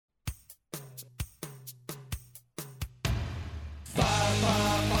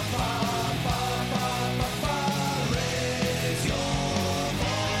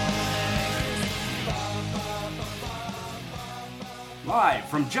Live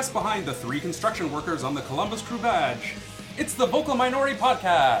from just behind the 3 construction workers on the Columbus Crew badge, it's the Vocal Minority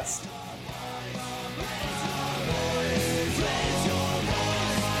Podcast.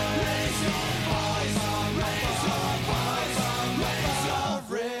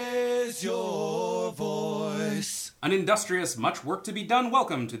 An industrious, much work to be done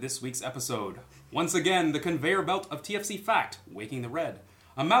welcome to this week's episode. Once again, the conveyor belt of TFC Fact, Waking the Red,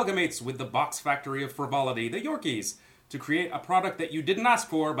 amalgamates with the box factory of frivolity, the Yorkies, to create a product that you didn't ask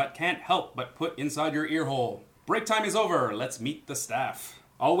for but can't help but put inside your earhole. Break time is over, let's meet the staff.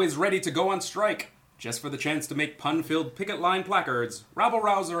 Always ready to go on strike, just for the chance to make pun-filled picket line placards,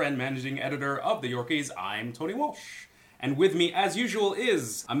 rabble-rouser and managing editor of the Yorkies, I'm Tony Walsh. And with me, as usual,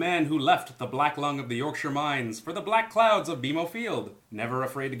 is a man who left the black lung of the Yorkshire mines for the black clouds of BMO Field, never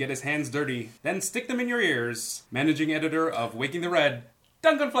afraid to get his hands dirty, then stick them in your ears, managing editor of Waking the Red,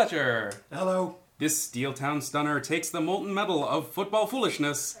 Duncan Fletcher. Hello. This Steel Town stunner takes the molten metal of football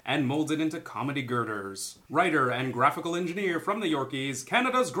foolishness and molds it into comedy girders. Writer and graphical engineer from the Yorkies,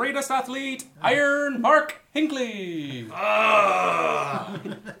 Canada's greatest athlete, Iron Mark Hinckley. I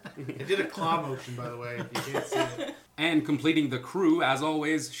did a claw motion, by the way, if you can't see it. And completing the crew, as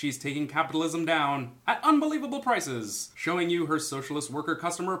always, she's taking capitalism down at unbelievable prices, showing you her socialist worker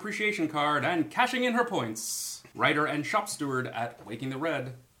customer appreciation card and cashing in her points. Writer and shop steward at Waking the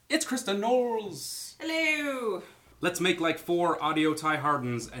Red, it's Krista Knowles. Hello. Let's make like 4 audio Ty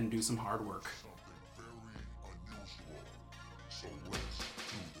Hardens and do some hard work.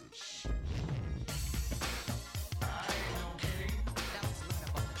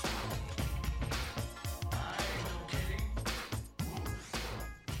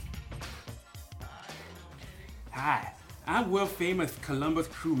 Hi, I'm world-famous Columbus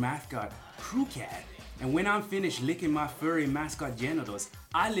Crew mascot, Crew Cat. And when I'm finished licking my furry mascot genitals,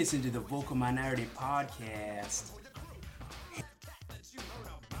 I listen to the Vocal Minority Podcast.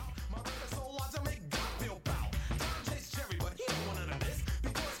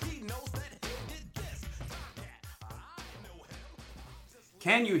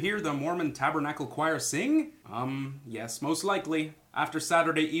 Can you hear the Mormon Tabernacle Choir sing? Yes, most likely. After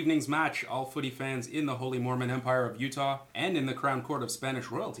Saturday evening's match, all footy fans in the Holy Mormon Empire of Utah, and in the Crown Court of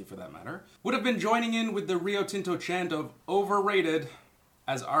Spanish royalty for that matter, would have been joining in with the Rio Tinto chant of overrated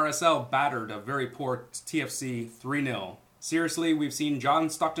as RSL battered a very poor TFC 3-0. Seriously, we've seen John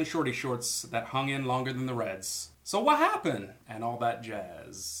Stockton shorty shorts that hung in longer than the Reds. So what happened? And all that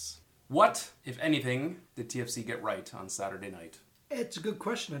jazz. What, if anything, did TFC get right on Saturday night? It's a good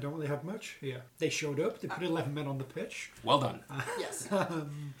question. I don't really have much here. They showed up. They put 11 men on the pitch. Well done. Yes.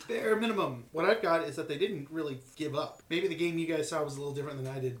 Bare minimum. What I've got is that they didn't really give up. Maybe the game you guys saw was a little different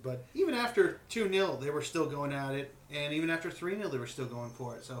than I did, but even after 2-0, they were still going at it. And even after 3-0, they were still going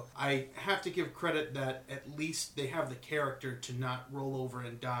for it. So I have to give credit that at least they have the character to not roll over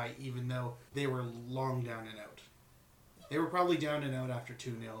and die, even though they were long down and out. They were probably down and out after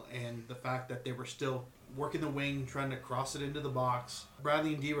 2-0, and the fact that they were still working the wing, trying to cross it into the box.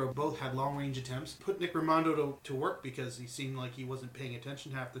 Bradley and Dero both had long-range attempts. Put Nick Raimondo to work because he seemed like he wasn't paying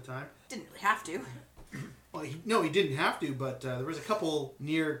attention half the time. Didn't really have to. Well, he didn't have to, but there was a couple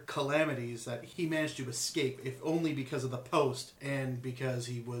near calamities that he managed to escape, if only because of the post and because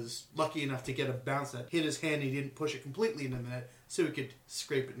he was lucky enough to get a bounce that hit his hand and he didn't push it completely into the net so he could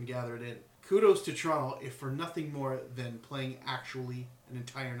scrape it and gather it in. Kudos to Toronto, if for nothing more than playing actually an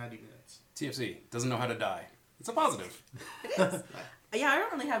entire 90 minutes. TFC doesn't know how to die. It's a positive. It is. Yeah, I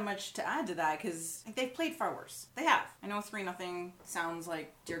don't really have much to add to that because they've played far worse. They have. I know 3-0 sounds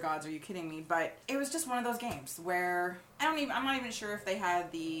like, dear gods, are you kidding me? But it was just one of those games where I'm not even sure if they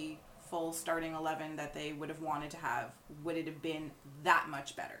had the full starting 11 that they would have wanted to have. Would it have been that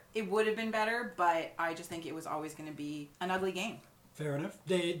much better? It would have been better, but I just think it was always going to be an ugly game. Fair enough.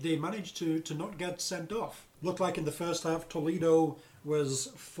 They managed to not get sent off. Looked like in the first half, Toledo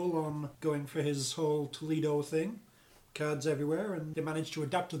was full on going for his whole Toledo thing. Cards everywhere, and they managed to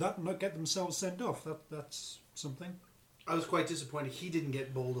adapt to that and not get themselves sent off. That's something. I was quite disappointed he didn't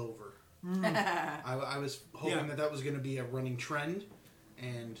get bowled over. I was hoping that was going to be a running trend,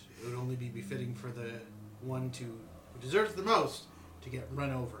 and it would only be befitting for the one who deserves the most to get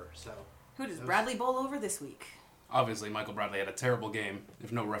run over. So, who does Bradley bowl over this week? Obviously, Michael Bradley had a terrible game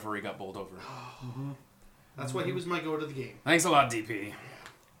if no referee got bowled over. That's why he was my go to the game. Thanks a lot, DP.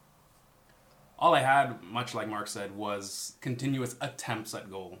 All I had, much like Mark said, was continuous attempts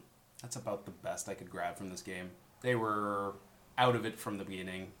at goal. That's about the best I could grab from this game. They were out of it from the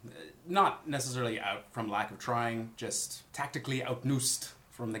beginning. Not necessarily out from lack of trying, just tactically outnoosed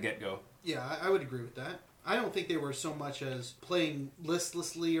from the get-go. Yeah, I would agree with that. I don't think they were so much as playing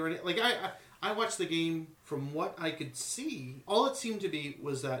listlessly or anything. Like, I watched the game from what I could see, all it seemed to be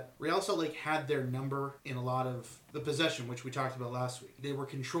was that Real Salt Lake had their number in a lot of the possession, which we talked about last week. They were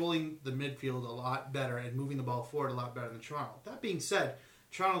controlling the midfield a lot better and moving the ball forward a lot better than Toronto. That being said,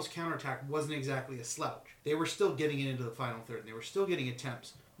 Toronto's counterattack wasn't exactly a slouch. They were still getting it into the final third, and they were still getting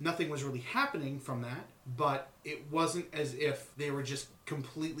attempts. Nothing was really happening from that, but it wasn't as if they were just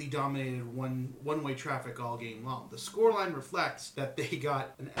completely dominated one-way traffic all game long. The scoreline reflects that they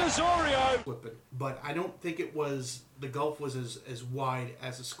got an whipping, but I don't think it was, the gulf was as wide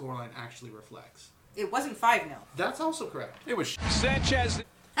as the scoreline actually reflects. It wasn't 5-0. That's also correct. It was Sanchez.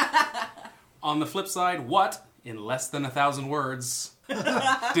 On the flip side, what, in less than 1,000 words,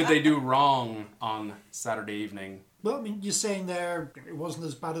 did they do wrong on Saturday evening? Well, I mean, you're saying there it wasn't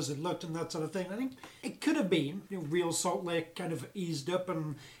as bad as it looked and that sort of thing. I think it could have been. Real Salt Lake kind of eased up,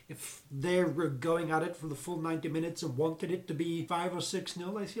 and if they were going at it for the full 90 minutes and wanted it to be 5 or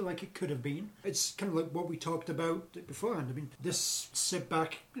 6-0, I feel like it could have been. It's kind of like what we talked about beforehand. I mean, this sit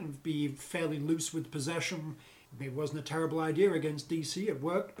back and be fairly loose with possession. It wasn't a terrible idea against DC. It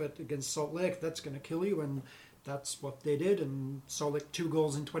worked, but against Salt Lake, that's going to kill you, and that's what they did, and Salt Lake 2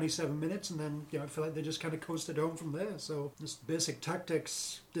 goals in 27 minutes, and then I feel like they just kind of coasted home from there. So just basic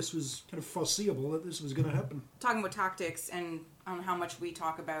tactics, this was kind of foreseeable that this was going to happen. Talking about tactics and on how much we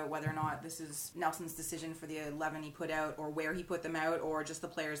talk about whether or not this is Nelson's decision for the 11 he put out, or where he put them out, or just the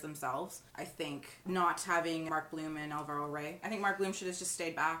players themselves. I think not having Mark Bloom and Alvaro Rey, I think Mark Bloom should have just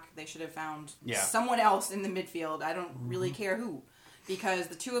stayed back. They should have found someone else in the midfield. I don't really care who. Because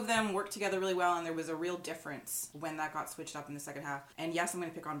the two of them worked together really well, and there was a real difference when that got switched up in the second half. And yes, I'm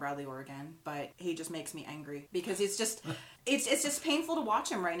going to pick on Bradley Orr again, but he just makes me angry because it's just painful to watch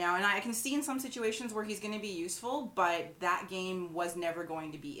him right now. And I can see in some situations where he's going to be useful, but that game was never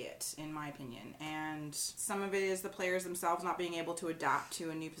going to be it, in my opinion. And some of it is the players themselves not being able to adapt to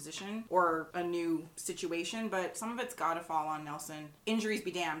a new position or a new situation, but some of it's got to fall on Nelson. Injuries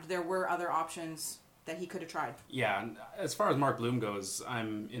be damned. There were other options that he could have tried. Yeah, as far as Mark Bloom goes,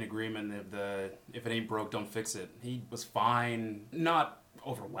 I'm in agreement of if it ain't broke, don't fix it. He was fine. Not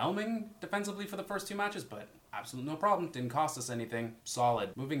overwhelming defensively for the first 2 matches, but absolutely no problem. Didn't cost us anything.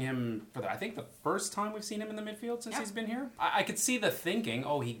 Solid. Moving him for I think the first time we've seen him in the midfield since he's been here. I could see the thinking,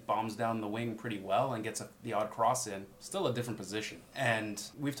 he bombs down the wing pretty well and gets the odd cross in. Still a different position. And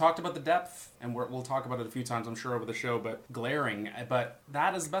we've talked about the depth, and we'll talk about it a few times, I'm sure, over the show, but glaring. But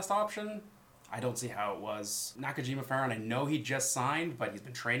that is the best option. I don't see how it was. Nakajima Farron, I know he just signed, but he's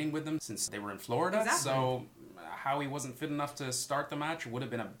been training with them since they were in Florida. Exactly. So how he wasn't fit enough to start the match would have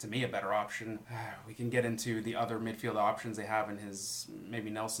been, to me, a better option. We can get into the other midfield options they have, and maybe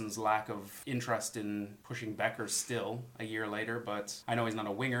Nelson's lack of interest in pushing Becker still a year later. But I know he's not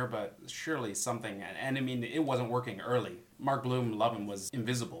a winger, but surely something. And I mean, it wasn't working early. Mark Bloom, love him, was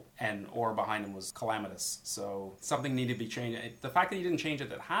invisible, and Orr behind him was calamitous. So something needed to be changed. The fact that he didn't change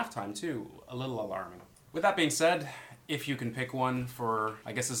it at halftime, too, a little alarming. With that being said, if you can pick one for,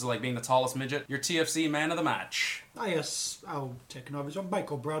 I guess this is like being the tallest midget, your TFC man of the match. Yes, I'll take an obvious one.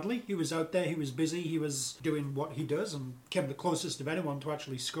 Michael Bradley. He was out there, he was busy, he was doing what he does, and came the closest of anyone to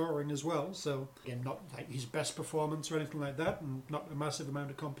actually scoring as well. So, again, not like his best performance or anything like that, and not a massive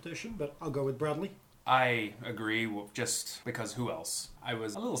amount of competition, but I'll go with Bradley. I agree, just because who else? I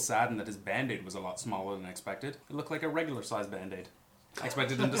was a little saddened that his Band-Aid was a lot smaller than expected. It looked like a regular-sized Band-Aid. I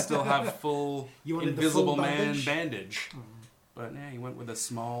expected him to still have full Invisible Man bandage. But he went with a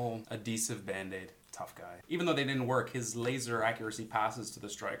small adhesive Band-Aid. Tough guy. Even though they didn't work, his laser accuracy passes to the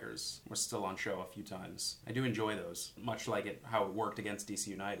strikers were still on show a few times. I do enjoy those, much like how it worked against DC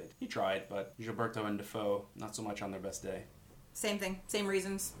United. He tried, but Gilberto and Defoe, not so much on their best day. Same thing, same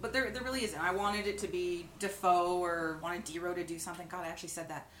reasons. But there really isn't. I wanted it to be Defoe or wanted Dero to do something. God, I actually said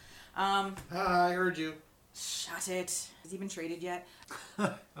that. I heard you. Shut it. Has he been traded yet?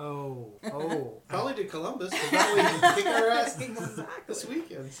 Probably to Columbus, but that way he can kick our ass this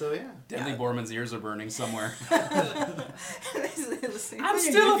weekend, so yeah. Deadly Borman's ears are burning somewhere. Listening. I'm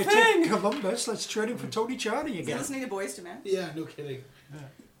still a thing! Columbus, let's trade him for Tony Charney Is he again. listening to Boys to Men? Yeah, no kidding.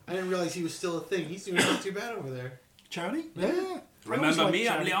 I didn't realize he was still a thing. He's doing not too bad over there. Charney? Yeah. Remember me?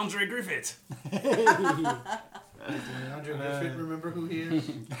 I'm Leandre Griffith. Andre Griffith, remember who he is?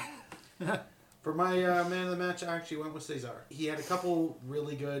 For my man of the match, I actually went with Cesar. He had a couple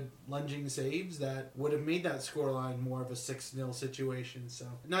really good lunging saves that would have made that scoreline more of a 6-0 situation. So,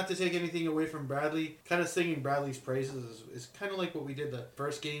 not to take anything away from Bradley, kind of singing Bradley's praises is kind of like what we did the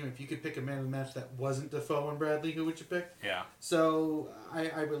first game. If you could pick a man of the match that wasn't Defoe and Bradley, who would you pick? Yeah. So,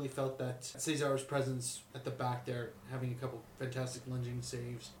 I really felt that Cesar's presence at the back there, having a couple fantastic lunging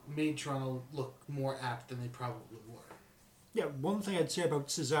saves, made Toronto look more apt than they probably were. Yeah, one thing I'd say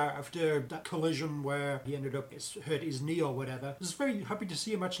about Cesar after that collision where he ended up hurt his knee or whatever, I was very happy to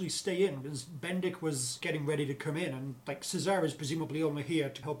see him actually stay in because Bendick was getting ready to come in, and like Cesar is presumably only here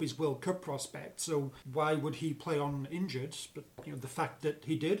to help his World Cup prospect, so why would he play on injured? But the fact that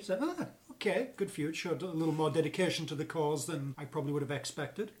he did, okay, good for you. It showed a little more dedication to the cause than I probably would have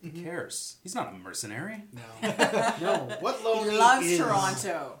expected. Who cares? He's not a mercenary. No. What low He loves is...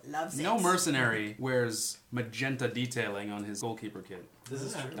 Toronto. Loves it. No mercenary wears magenta detailing on his goalkeeper kit. This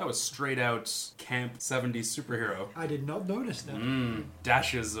is true. That was straight out camp 70s superhero. I did not notice that.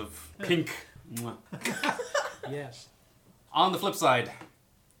 Dashes of pink. Mwah. Yes. On the flip side,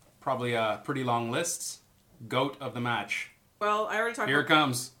 probably a pretty long list. Goat of the match. Well, I already talked Here it about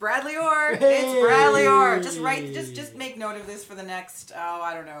comes. Bradley Orr. Hey! It's Bradley Orr. Just make note of this for the next,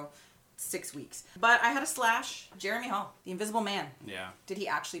 I don't know, 6 weeks. But I had a slash. Jeremy Hall, the Invisible Man. Yeah. Did he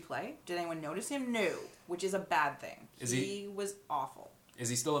actually play? Did anyone notice him? No, which is a bad thing. He was awful. Is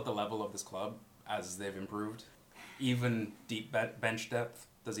he still at the level of this club as they've improved? Even deep bench depth?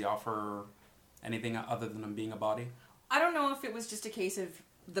 Does he offer anything other than him being a body? I don't know if it was just a case of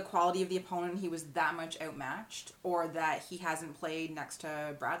the quality of the opponent, he was that much outmatched, or that he hasn't played next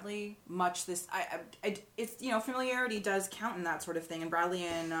to Bradley much. It's familiarity does count in that sort of thing, and Bradley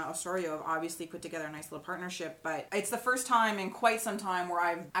and Osorio have obviously put together a nice little partnership, but it's the first time in quite some time where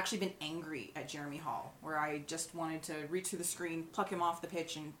I've actually been angry at Jeremy Hall, where I just wanted to reach through the screen, pluck him off the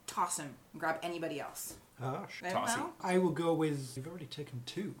pitch, and toss him and grab anybody else. Harsh. Toss him. Well, I will go with... You've already taken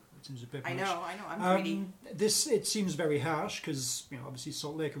two. It seems a bit much. I know, I'm greedy. It seems very harsh because obviously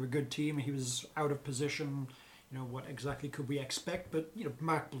Salt Lake are a good team. He was out of position. What exactly could we expect? But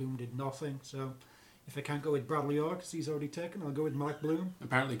Mark Bloom did nothing. So if I can't go with Bradley Orr because he's already taken, I'll go with Mark Bloom.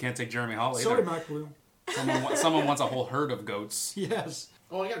 Apparently you can't take Jeremy Hall either. Sorry, Mark Bloom. Someone wants a whole herd of goats. Yes.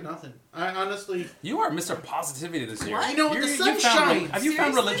 Oh, I got nothing. I honestly... You are Mr. Positivity this year. I know, the sun you found shines. Have you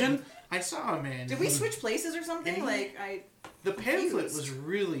found Seriously? religion? I saw a man. Did we switch places or something? Mhm. The pamphlet Confused. was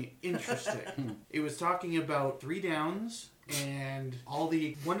really interesting. It was talking about 3 downs and all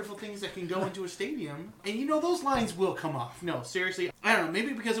the wonderful things that can go into a stadium. And those lines will come off. No, seriously. I don't know.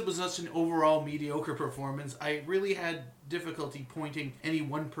 Maybe because it was such an overall mediocre performance, I really had difficulty pointing any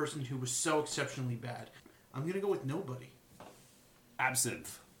one person who was so exceptionally bad. I'm going to go with nobody.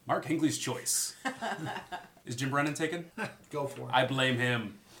 Absinthe. Mark Hinckley's choice. Is Jim Brennan taken? Go for it. I blame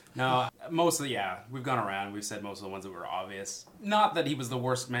him. No, mostly, we've gone around. We've said most of the ones that were obvious. Not that he was the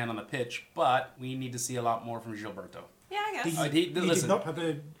worst man on the pitch, but we need to see a lot more from Gilberto. Yeah, I He, guess. he listen. did not have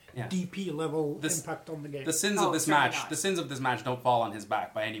a Yeah. DP level This- impact on the game. The sins Oh, of this certainly match, not. the sins of this match don't fall on his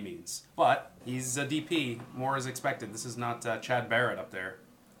back by any means. But he's a DP. More is expected. This is not Chad Barrett up there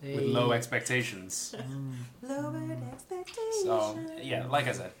with low expectations. Lowered expectations. So like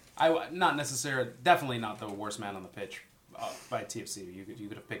I said, definitely not the worst man on the pitch by TFC. You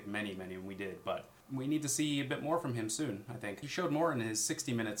could have picked many, and we did, but we need to see a bit more from him soon. I think he showed more in his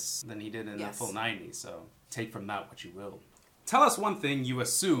 60 minutes than he did in the Yes. full 90. So take from that what you will. Tell us one thing you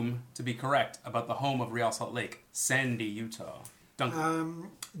assume to be correct about the home of Real Salt Lake, Sandy, Utah.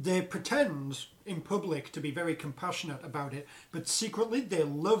 Duncan. They pretend in public to be very compassionate about it, but secretly they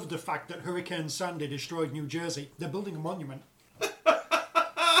love the fact that Hurricane Sandy destroyed New Jersey. They're building a monument.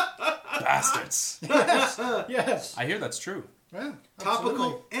 Bastards. Yes. I hear that's true. Yeah,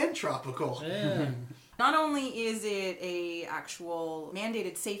 Topical and tropical. absolutely. Yeah. Not only is it a actual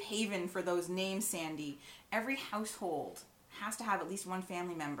mandated safe haven for those named Sandy, every household has to have at least one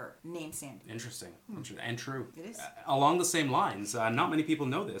family member named Sandy. Interesting. And true. It is. Along the same lines, not many people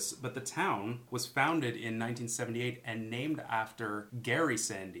know this, but the town was founded in 1978 and named after Gary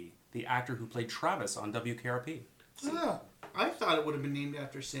Sandy, the actor who played Travis on WKRP. Ah, I thought it would have been named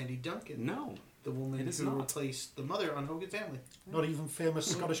after Sandy Duncan, No. the woman It is who not. replaced the mother on Hogan's Family. not even famous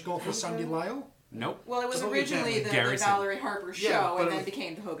Scottish golfer Sandy Lyle. Nope. Well, it was The Hogan originally family. the Gary Sandy. Valerie Harper show, Yeah, but and it then was-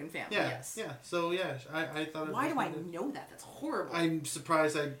 became the Hogan family. Yeah, Yes. yeah. So I thought. It Why was do I named- know that? That's horrible. I'm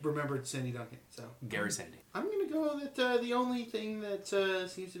surprised I remembered Sandy Duncan. So Gary Sandy. I'm gonna go that the only thing that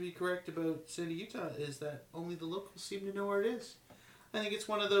seems to be correct about Sandy, Utah, is that only the locals seem to know where it is. I think it's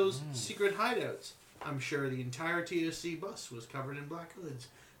one of those secret hideouts. I'm sure the entire TSC bus was covered in black hoods,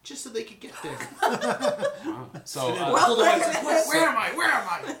 just so they could get there. So, Well, where am I? Where am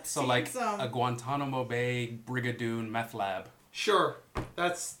I? so like seems, a Guantanamo Bay Brigadoon meth lab. Sure,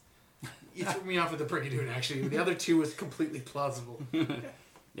 that's. You threw me off with the Brigadoon. Actually, the other two was completely plausible.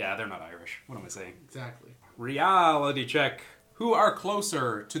 Yeah, they're not Irish. What am I saying? Exactly. Reality check. Who are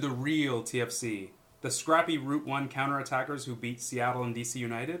closer to the real TFC? The scrappy Route 1 counterattackers who beat Seattle and DC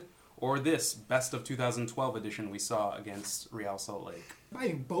United? Or this best of 2012 edition we saw against Real Salt Lake? I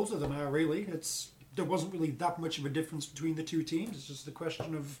think both of them are really. there wasn't really that much of a difference between the two teams. It's just a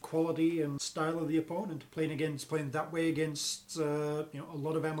question of quality and style of the opponent. Playing that way against a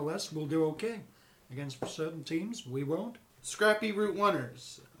lot of MLS, we'll do okay. Against certain teams, we won't. Scrappy Route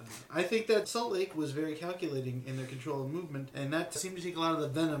Oneers. I think that Salt Lake was very calculating in their control of movement, and that seemed to take a lot of the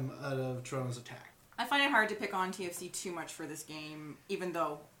venom out of Toronto's attack. I find it hard to pick on TFC too much for this game, even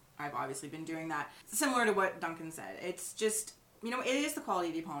though I've obviously been doing that. Similar to what Duncan said. It's just, it is the quality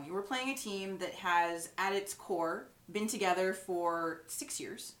of the opponent. We're playing a team that has, at its core, been together for 6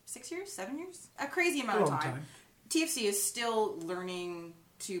 years. 6 years? 7 years? A crazy amount of time. TFC is still learning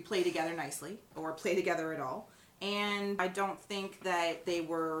to play together nicely, or play together at all. And I don't think that they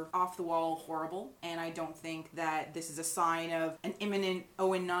were off the wall horrible. And I don't think that this is a sign of an imminent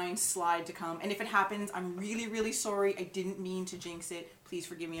 0-9 slide to come. And if it happens, I'm really, really sorry. I didn't mean to jinx it. Please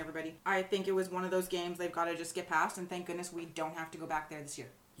forgive me, everybody. I think it was one of those games they've got to just get past. And thank goodness we don't have to go back there this year.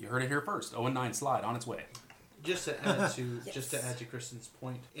 You heard it here first. 0-9 slide on its way. Just to add to Kristen's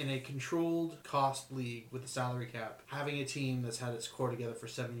point, in a controlled cost league with a salary cap, having a team that's had its core together for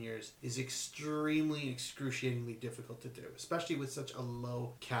 7 years is extremely, excruciatingly difficult to do, especially with such a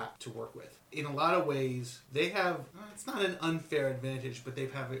low cap to work with. In a lot of ways, they have, it's not an unfair advantage, but they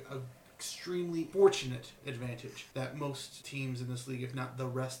have a extremely fortunate advantage that most teams in this league, if not the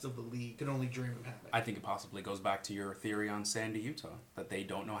rest of the league, can only dream of having. I think it possibly goes back to your theory on Sandy, Utah, that they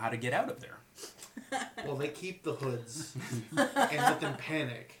don't know how to get out of there. Well, they keep the hoods and let them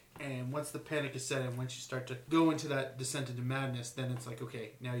panic. And once the panic is set in, once you start to go into that descent into madness, then it's like,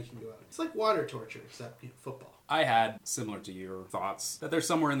 okay, now you can go out. It's like water torture, except football. I had, similar to your thoughts, that they're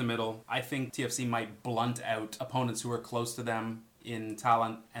somewhere in the middle. I think TFC might blunt out opponents who are close to them in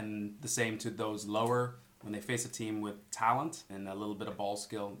talent, and the same to those lower. When they face a team with talent and a little bit of ball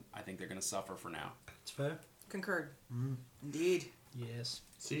skill, I think they're going to suffer for now. It's fair. Concurred. Indeed. Yes.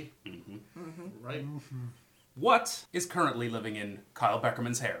 See? Right. What is currently living in Kyle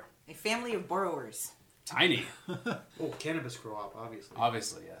Beckerman's hair? A family of borrowers. Tiny. Oh, cannabis grow up, obviously.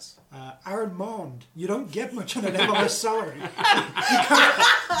 Obviously, yes. Aaron Mond. You don't get much on an MLS salary. You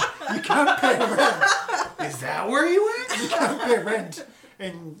can't pay rent. Is that where you went? You can't pay rent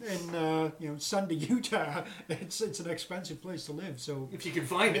in Sunday, Utah. It's an expensive place to live. So If you can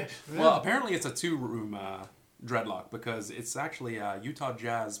find it. Well, apparently it's a two-room dreadlock because it's actually a Utah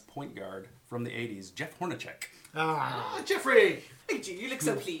Jazz point guard from the 80s, Jeff Hornacek. Jeffrey! Hey, you look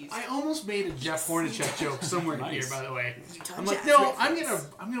so pleased. I almost made a Jeff Hornacek joke somewhere Nice. here, by the way. Utah I'm like, Jazz no, reference.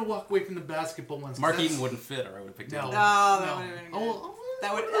 I'm gonna walk away from the basketball ones. 'cause Mark that's- Eaton wouldn't fit, or I would have picked No. him. that would've been good.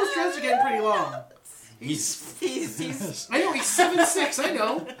 That would- Those dreads are getting pretty long. He's I know, he's 7'6", I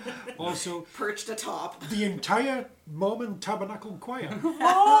know. also perched atop. the entire Mormon Tabernacle Choir.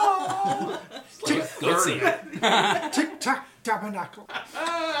 Go see it. Tic Tac Tabernacle.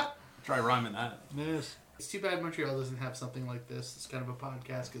 Try rhyming that. Yes. It's too bad Montreal doesn't have something like this. It's kind of a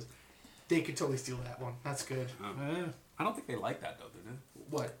podcast, because they could totally steal that one. That's good. I don't think they like that, though, do they?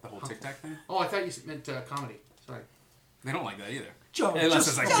 What? The whole Tic Tac thing? Oh, I thought you meant comedy. Sorry. They don't like that either. Joe, Unless just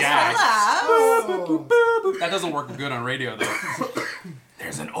it's a Just gag. relax. Oh. That doesn't work good on radio, though.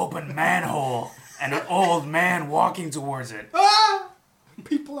 There's an open manhole and an old man walking towards it.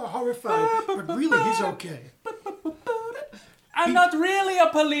 People are horrified, but really he's okay. I'm not really a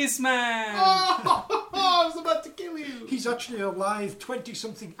policeman. Oh, I was about to kill you. He's actually a live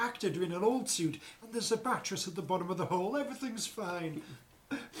 20-something actor in an old suit, and there's a mattress at the bottom of the hole. Everything's fine.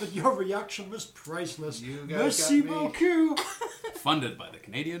 But your reaction was priceless. You guys Merci got me. beaucoup. Funded by the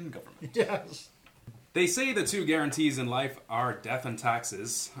Canadian government. Yes. They say the two guarantees in life are death and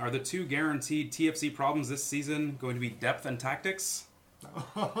taxes. Are the two guaranteed TFC problems this season going to be depth and tactics?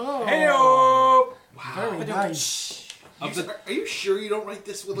 Oh, Hey-o! very nice. Are you sure you don't write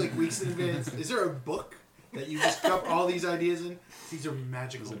this with like weeks in advance? Is there a book that you just cup all these ideas in? These are It's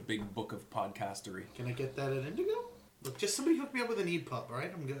magical. a big book of podcastery. Can I get that at Indigo? Look, just somebody hook me up with an EPUB,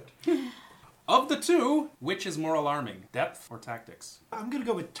 alright? I'm good. Of the two, which is more alarming, depth or tactics? I'm going to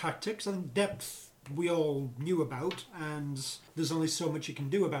go with tactics. I think depth we all knew about, and there's only so much you can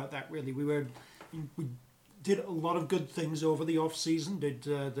do about that, really. We did a lot of good things over the off-season, did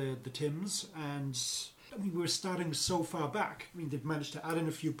the Tims, and I mean, we were starting so far back. I mean, they've managed to add in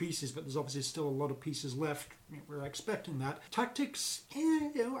a few pieces, but there's obviously still a lot of pieces left. I mean, we're expecting that. Tactics,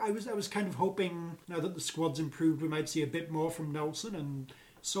 I was kind of hoping, now that the squad's improved, we might see a bit more from Nelson, and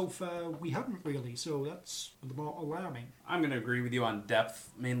so far we haven't really, so that's the more alarming. I'm going to agree with you on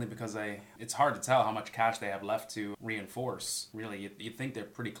depth, mainly because it's hard to tell how much cash they have left to reinforce. Really, you'd think they're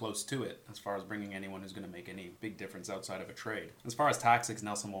pretty close to it as far as bringing anyone who's going to make any big difference outside of a trade. As far as tactics,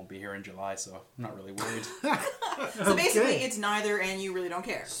 Nelson won't be here in July, so I'm not really worried. So basically, it's neither, and you really don't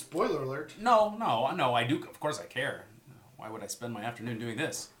care. Spoiler alert. No, I do. Of course I care. Why would I spend my afternoon doing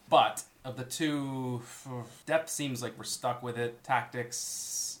this? But of the two, depth seems like we're stuck with it.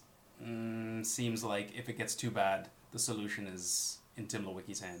 Tactics seems like if it gets too bad, the solution is in Tim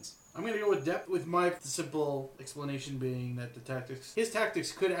Lewicki's hands. I'm going to go with depth, with my simple explanation being that his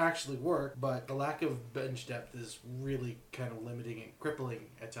tactics could actually work, but the lack of bench depth is really kind of limiting and crippling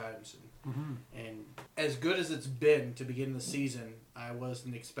at times. And as good as it's been to begin the season, I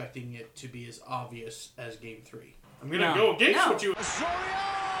wasn't expecting it to be as obvious as Game 3. I'm going to go against what you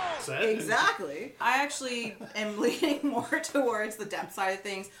said. Exactly. I actually am leaning more towards the depth side of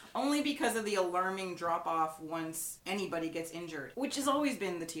things, only because of the alarming drop-off once anybody gets injured, which has always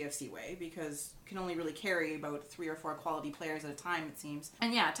been the TFC way, because you can only really carry about 3 or 4 quality players at a time, it seems.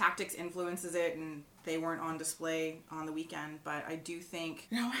 And yeah, tactics influences it, and they weren't on display on the weekend, but I do think,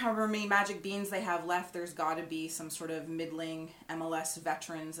 however many magic beans they have left, there's got to be some sort of middling MLS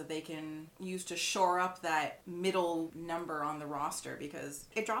veterans that they can use to shore up that middle number on the roster, because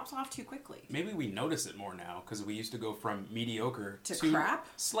it drops off too quickly. Maybe we notice it more now, because we used to go from mediocre to crap?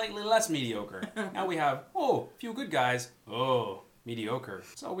 Slightly less mediocre. Now we have, a few good guys. Mediocre.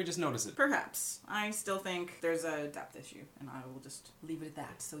 So we just notice it. Perhaps. I still think there's a depth issue, and I will just leave it at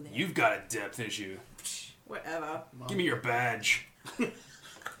that. So there. You've got a depth issue. Whatever. Give me your badge. I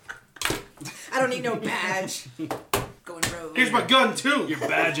don't need no badge. Going rogue. Here's my gun, too. Your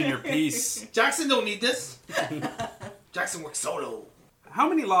badge and your piece. Jackson don't need this. Jackson works solo. How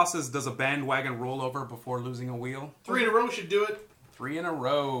many losses does a bandwagon roll over before losing a wheel? 3 in a row should do it. 3 in a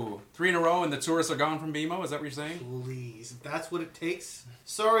row. 3 in a row and the tourists are gone from BMO? Is that what you're saying? Please, if that's what it takes.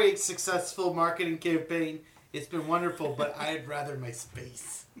 Sorry, successful marketing campaign. It's been wonderful, but I'd rather my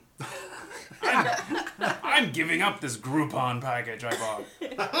space. I'm giving up this Groupon package I bought.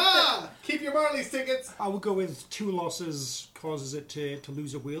 Ha! Keep your Marley's tickets. I would go with 2 losses causes it to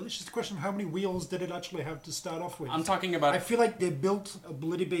lose a wheel. It's just a question of how many wheels did it actually have to start off with. I'm talking about... I feel like they built a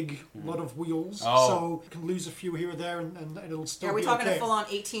bloody big lot of wheels, so you can lose a few here or there, and it'll still be Are we talking okay. a full-on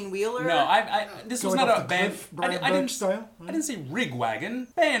 18-wheeler? No, this was Going not off a the band... cliff, Brian Burke style. I didn't say rig wagon.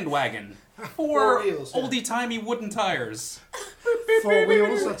 Bandwagon. 4 wheels, yeah. oldie-timey wooden tires. 4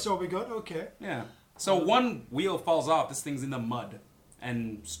 wheels, that's all we got, okay. Yeah. So one wheel falls off, this thing's in the mud.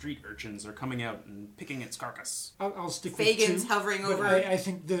 And street urchins are coming out and picking its carcass. I'll stick Fagan's with 2. hovering but over. I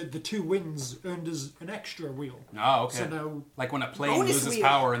think the 2 wins earned us an extra wheel. Oh, okay. So now... Like when a plane Bonus loses wheel.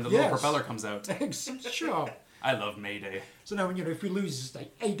 power and the little Yes. propeller comes out. Sure. I love Mayday. So now, if we lose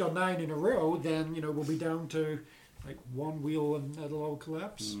like 8 or 9 in a row, then, we'll be down to like 1 wheel and it'll all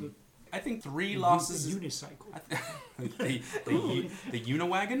collapse. But I think 3 losses... a unicycle. the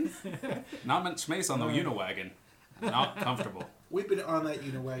Uniwagon? Not much space on the Uniwagon. Not comfortable. We've been on that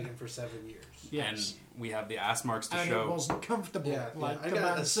Uniwagon for 7 years. Yes. And we have the ass marks to And show. it wasn't comfortable, like I the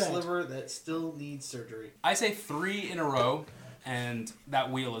got man a said. sliver that still needs surgery. I say 3 in a row, and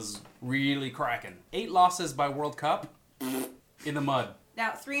that wheel is really cracking. 8 losses by World Cup in the mud.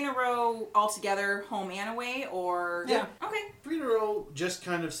 Now, 3 in a row altogether, home and away, or... Yeah. Okay. 3 in a row just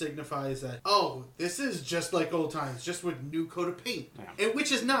kind of signifies that, this is just like old times, just with new coat of paint. Yeah. And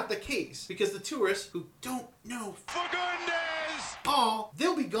which is not the case, because the tourists who don't know For goodness!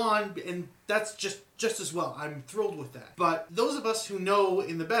 they'll be gone, and that's just as well. I'm thrilled with that. But those of us who know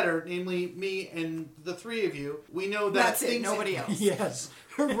in the better, namely me and the 3 of you, we know that That's it, things... nobody else. Yes.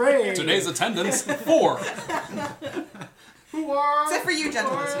 Hooray! Today's attendance, 4. Who are... Except for you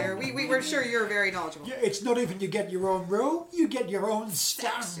gentlemen here. We were sure you're very knowledgeable. Yeah, it's not even you get your own row, you get your own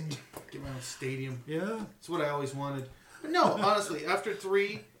stand. Get my own stadium. Yeah. It's what I always wanted. But no, honestly, after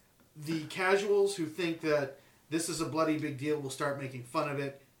 3, the casuals who think that this is a bloody big deal will start making fun of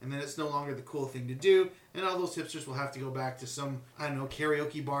it, and then it's no longer the cool thing to do, and all those hipsters will have to go back to some,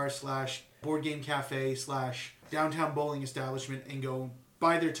 karaoke bar / board game cafe / downtown bowling establishment and go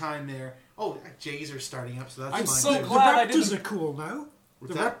buy their time there. Oh, Jays are starting up, so that's I'm fine. so too. The glad I Raptors didn't- are cool now.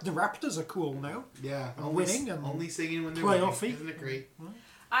 What's that? The Raptors are cool now. Yeah, And only, winning and only singing when they're playoffy. winning. Isn't it great?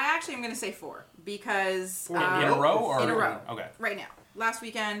 I actually am going to say 4, because... 4 in a row? Or in a row. Okay. Right now. Last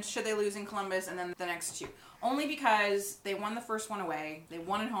weekend, should they lose in Columbus, and then the next 2. Only because they won the first one away, they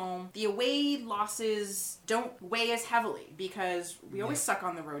won at home. The away losses don't weigh as heavily, because we always suck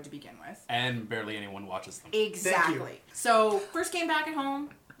on the road to begin with. And barely anyone watches them. Exactly. So, first game back at home,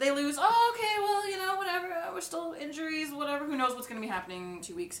 they lose. Oh, okay, well, whatever. We're still injuries, whatever. Who knows what's going to be happening in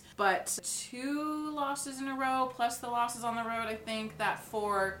 2 weeks. But 2 losses in a row, plus the losses on the road, I think that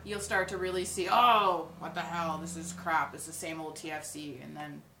 4, you'll start to really see, oh, what the hell? This is crap. It's the same old TFC. And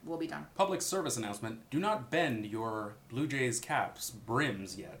then we'll be done. Public service announcement. Do not bend your Blue Jays caps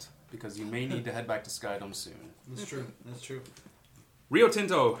brims yet, because you may need to head back to Skydome soon. That's true. That's true. Rio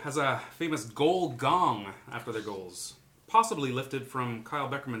Tinto has a famous goal gong after their goals, possibly lifted from Kyle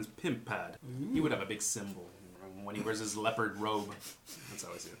Beckerman's pimp pad. He would have a big symbol when he wears his leopard robe. That's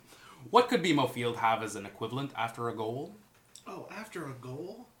how I see it. What could BMO Field have as an equivalent after a goal? Oh, after a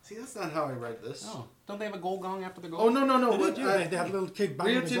goal? See, that's not how I read this. Oh, don't they have a goal gong after the goal? Oh, no. They did, yeah. They had a little kick back.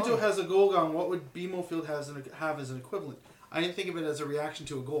 Rio in the Tinto goal. has a goal gong. What would BMO Field have as an equivalent? I didn't think of it as a reaction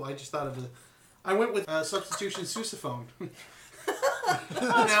to a goal. I just thought of it. I went with substitution sousaphone.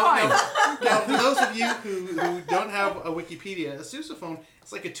 Now, for those of you who don't have a Wikipedia, a sousaphone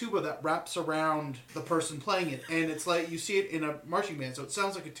is like a tuba that wraps around the person playing it, and it's like you see it in a marching band, so it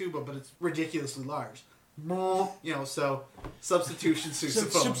sounds like a tuba, but it's ridiculously large. So substitution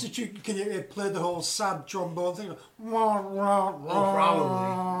sousaphone. Substitute. Can you play the whole sad trombone thing? Probably.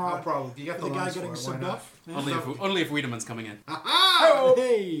 You got The guy lines getting for it, why subbed not? off. Yeah. Only if Wiedemann's coming in. Oh,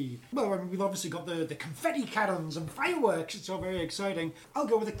 hey! Well, we've obviously got the confetti cannons and fireworks. It's all very exciting. I'll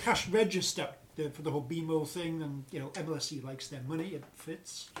go with the cash register for the whole BMO thing, and MLSE likes their money. It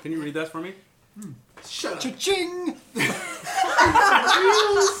fits. Can you read that for me? Shut up. Cha-ching!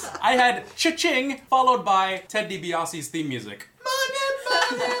 I had cha-ching followed by Ted DiBiase's theme music.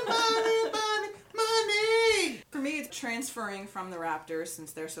 Money! For me, it's transferring from the Raptors,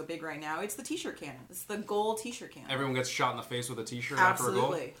 since they're so big right now. It's the t-shirt cannon. It's the goal t-shirt cannon. Everyone gets shot in the face with a t-shirt after a goal.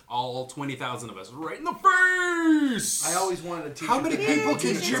 Absolutely. All 20,000 of us right in the face! I always wanted a t-shirt. How many people can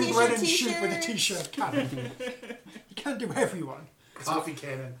T-shirt, Jim t-shirt, Brennan t-shirt. shoot with a t-shirt cannon? You can't do everyone. Coffee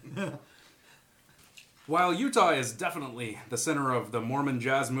cannon. While Utah is definitely the center of the Mormon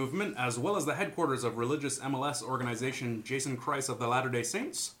jazz movement, as well as the headquarters of religious MLS organization Jason Christ of the Latter-day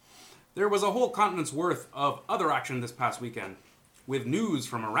Saints, there was a whole continent's worth of other action this past weekend. With news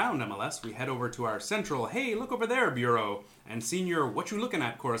from around MLS, we head over to our central Hey, Look Over There bureau and senior What You Looking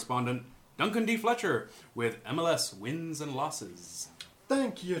At correspondent Duncan D. Fletcher with MLS wins and losses.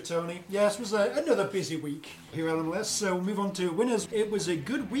 Thank you, Tony. Yes, it was another busy week here at MLS, so we'll move on to winners. It was a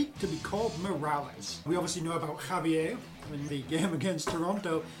good week to be called Morales. We obviously know about Javier in the game against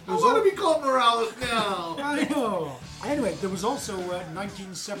Toronto. I want to be called Morales now. I know. Anyway, there was also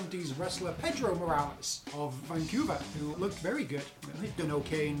 1970s wrestler Pedro Morales of Vancouver, who looked very good. Well, he'd done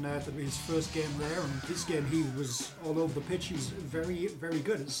okay in his first game there, and this game he was all over the pitch. He was very, very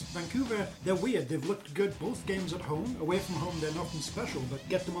good. It's Vancouver, they're weird. They've looked good both games at home. Away from home, they're nothing special, but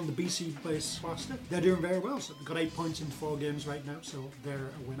get them on the BC place faster. They're doing very well. So they've got 8 points in 4 games right now, so they're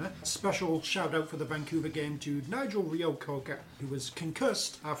a winner. Special shout out for the Vancouver game to Nigel Reo-Coker, who was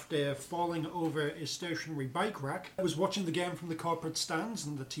concussed after falling over a stationary bike rack. He was watching the game from the corporate stands,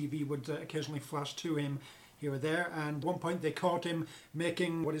 and the TV would occasionally flash to him here or there, and at one point they caught him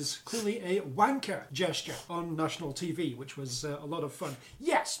making what is clearly a wanker gesture on national TV, which was a lot of fun.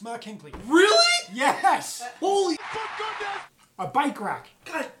 Yes, Mark Hinkley. Really? Yes! Holy A bike rack.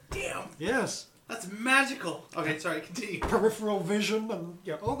 god damn. Yes. That's magical. Okay, sorry, continue. Peripheral vision and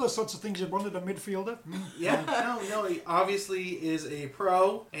all those sorts of things you wanted a midfielder. Yeah, no, he obviously is a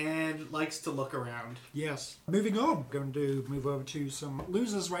pro and likes to look around. Yes. Moving on, going to move over to some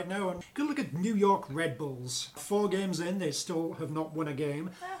losers right now, and good look at New York Red Bulls. 4 games in, they still have not won a game.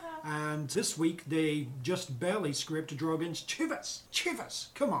 And this week, they just barely scraped a draw against Chivas. Chivas,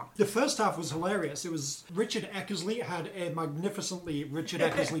 come on. The first half was hilarious. It was Richard Eckersley had a magnificently Richard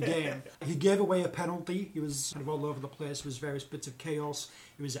Eckersley game. He gave away a penalty. He was kind of all over the place with various bits of chaos.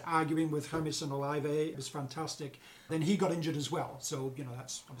 He was arguing with Hermes and Olive. It was fantastic. Then he got injured as well. So,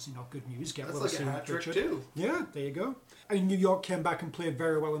 that's obviously not good news. Get That's well like a soon, hat trick, Richard. too. Yeah, there you go. I mean, New York came back and played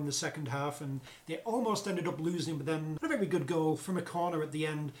very well in the second half, and they almost ended up losing, but then a very good goal from a corner at the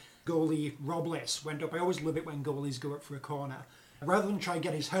end. Goalie Robles went up. I always love it when goalies go up for a corner. Rather than try and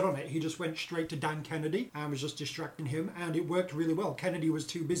get his head on it, he just went straight to Dan Kennedy and was just distracting him, and it worked really well. Kennedy was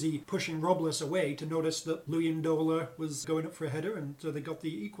too busy pushing Robles away to notice that Luyendolo was going up for a header, and so they got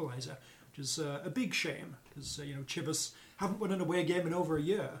the equaliser, which is a big shame, because Chivas haven't won an away game in over a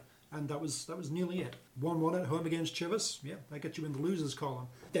year. And that was nearly it. 1-1 at home against Chivas. Yeah, that gets you in the losers column.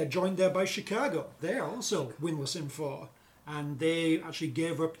 They're joined there by Chicago. They're also winless in 4. And they actually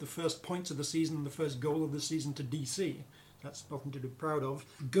gave up the first points of the season and the first goal of the season to DC. That's nothing to be proud of.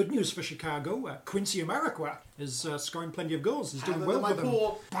 Good news for Chicago. Quincy Amarikwa is scoring plenty of goals. He's doing Have him well in my for them.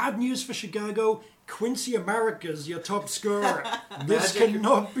 pool. Bad news for Chicago. Quincy Amarikwa's your top scorer. This Magic.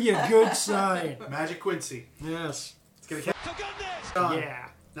 cannot be a good sign. Magic Quincy. Yes. It's gonna catch To goodness! on. Yeah.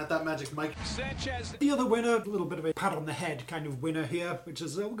 Not that Magic Mike. Sanchez. The other winner, a little bit of a pat on the head kind of winner here, which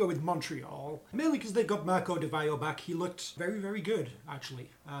is, we'll go with Montreal. Mainly because they got Marco Di Vaio back. He looked very, very good, actually.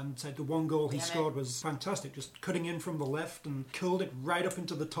 And the one goal he Damn it. scored was fantastic. Just cutting in from the left and curled it right up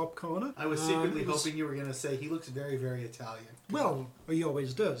into the top corner. I was secretly It was- hoping you were gonna say he looks very, very Italian. Well, he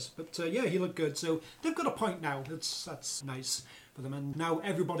always does. But yeah, he looked good. So they've got a point now. That's nice for them. And now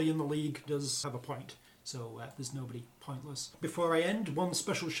everybody in the league does have a point. So there's nobody pointless. Before I end, one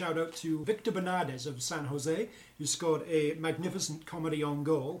special shout out to Victor Bernardes of San Jose, who scored a magnificent comedy on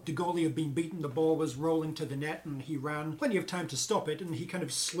goal. The goalie had been beaten, the ball was rolling to the net, and he ran plenty of time to stop it, and he kind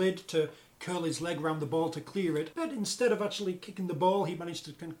of slid to curl his leg around the ball to clear it. But instead of actually kicking the ball, he managed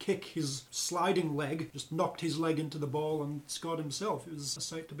to kind of kick his sliding leg, just knocked his leg into the ball and scored himself. It was a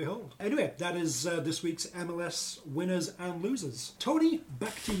sight to behold. Anyway, that is this week's MLS winners and losers. Tony,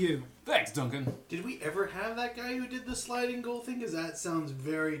 back to you. Thanks, Duncan. Did we ever have that guy who did the sliding goal thing? Because that sounds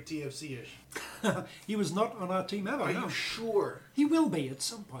very TFC-ish. He was not on our team ever, Are no. you sure? He will be at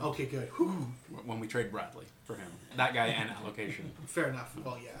some point. Okay, good. Whew. When we trade Bradley for him. That guy and allocation. Fair enough.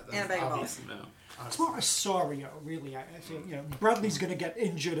 Well, yeah. That's And a bag of obvious. No. It's more Osorio, really. I think, Bradley's going to get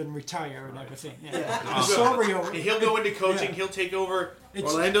injured and retire and everything. Yeah. Osorio, And he'll go into coaching. Yeah. He'll take over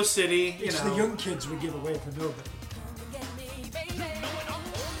It's- Orlando City. You it's know. the young kids we give away for nobody.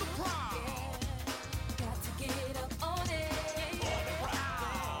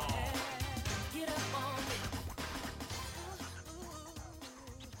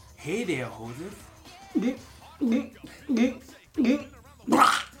 Hey there, Joseph.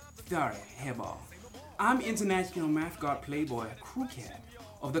 Sorry, hairball. I'm international mascot playboy Crew Cat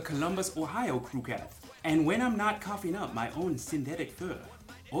of the Columbus, Ohio Crew Cat. And when I'm not coughing up my own synthetic fur,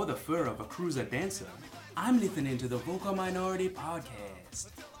 or the fur of a cruiser dancer, I'm listening to the Vocal Minority Podcast.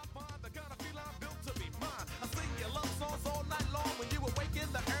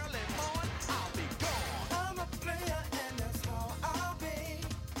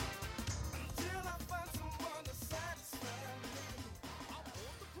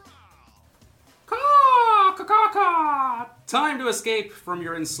 Caw-caw-caw. Time to escape from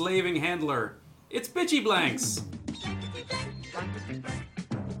your enslaving handler. It's Bitchy Blanks.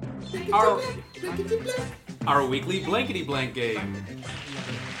 Our weekly blankety blank game.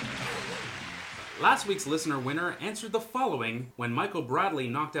 Last week's listener winner answered the following. When Michael Bradley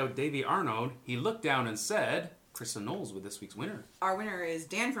knocked out Davy Arnold, he looked down and said, Krista Knowles with this week's winner. Our winner is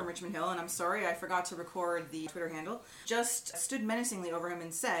Dan from Richmond Hill, and I'm sorry I forgot to record the Twitter handle. Just stood menacingly over him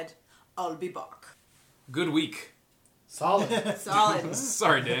and said, I'll be back. Good week. Solid. Solid.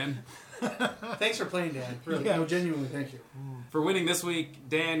 Sorry, Dan. Thanks for playing, Dan. Really. Yeah. No, genuinely, thank you. For winning this week,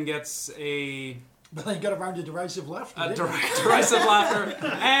 Dan gets a But then you got around to derisive laughter. didn't you? derisive laughter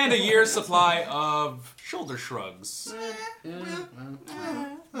and a year's supply of shoulder shrugs.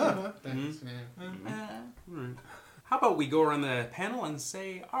 Thanks. How about we go around the panel and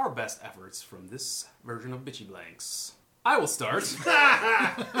say our best efforts from this version of Bitchy Blanks? I will start.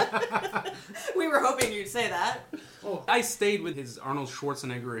 We were hoping you'd say that. I stayed with his Arnold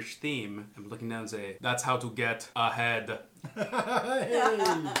Schwarzenegger-ish theme. I'm looking down and say, that's how to get ahead. Hey.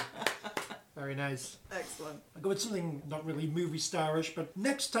 Very nice. Excellent. I'll go with something not really movie starish, but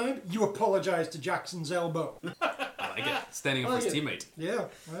next time you apologise to Jackson's elbow. I like it. Standing up for his teammate. Yeah.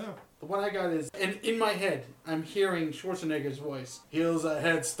 The one I got is, and in my head, I'm hearing Schwarzenegger's voice. Here's a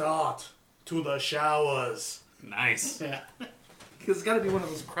head start to the showers. Nice. Yeah. Because it's got to be one of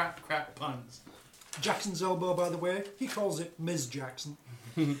those crap puns. Jackson's elbow, by the way, he calls it Ms. Jackson.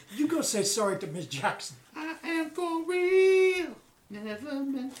 You go say sorry to Ms. Jackson. I am for real. Never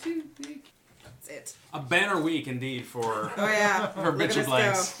meant to be. That's it. A banner week, indeed, for... Oh, yeah. For Look at Bitchy us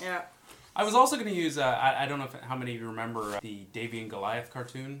Blanks. go. Yeah. I was also going to use, I don't know how many of you remember the Davy and Goliath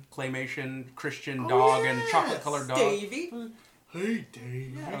cartoon. Claymation, Christian dog, and chocolate-colored dog. Davey. Hey,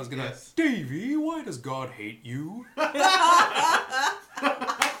 Dave. I was going to... Yes. Davy, why does God hate you?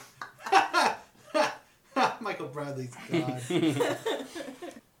 Michael Bradley's God.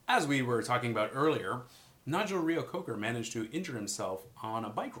 As we were talking about earlier, Nigel Reo-Coker managed to injure himself on a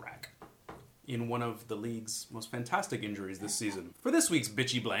bike rack in one of the league's most fantastic injuries this season. For this week's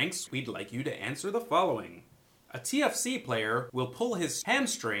Bitchy Blanks, we'd like you to answer the following. A TFC player will pull his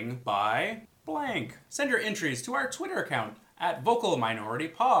hamstring by blank. Send your entries to our Twitter account at Vocal Minority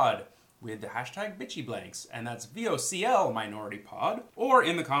Pod with the hashtag Bitchy Blanks, and that's VOCL Minority Pod, or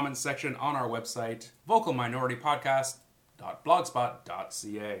in the comments section on our website, vocalminoritypodcast.com.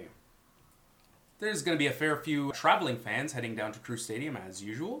 crew.blogspot.ca. There's going to be a fair few traveling fans heading down to Crew Stadium as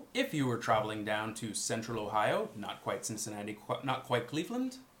usual. If you were traveling down to Central Ohio, not quite Cincinnati, not quite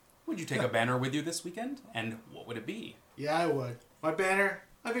Cleveland, would you take a banner with you this weekend? And what would it be? Yeah, I would. My banner,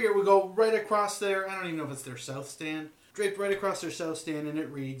 I figure it would go right across there. I don't even know if it's their south stand. Draped right across their south stand, and it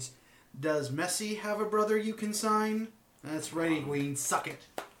reads, "Does Messi have a brother you can sign?" That's right, Higuain. Suck it.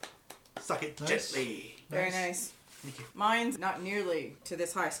 Suck it Nice. gently. Very nice. Thank you. Mine's not nearly to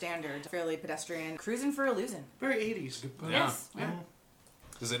this high standard. Fairly pedestrian. Cruising for a losing. Very 80s. Yeah. Yes. Yeah.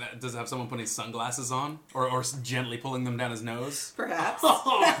 Does it have someone putting sunglasses on? Or gently pulling them down his nose? Perhaps.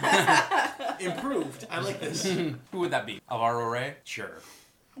 Improved. I like this. Who would that be? Alvaro Rey? Sure.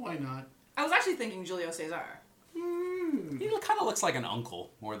 Why not? I was actually thinking Julio Cesar. He kind of looks like an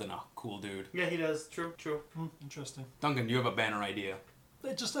uncle more than a cool dude. Yeah, he does. True, true. Interesting. Duncan, do you have a banner idea?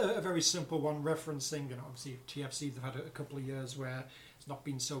 Just a very simple one referencing, obviously TFC, they've had a couple of years where it's not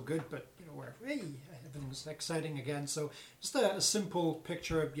been so good, but, where, hey, everything's exciting again. So just a simple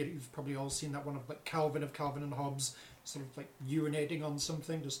picture. You've probably all seen that one of Calvin and Hobbes, sort of urinating on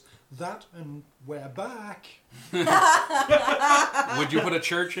something. Just that, and we're back. Would you put a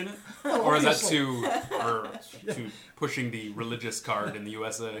church in it? Or is that Obviously. too pushing the religious card in the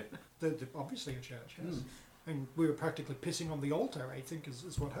USA? Obviously a church, yes. And we were practically pissing on the altar, I think,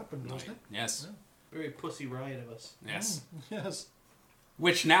 is what happened, wasn't it? Yes. Very pussy riot of us. Yes. Yes.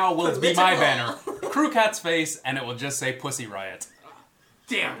 Which now will be my banner. Crew Cat's face, and it will just say Pussy Riot.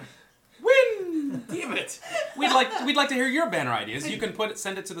 Damn. Win! Damn it. We'd like to hear your banner ideas. You can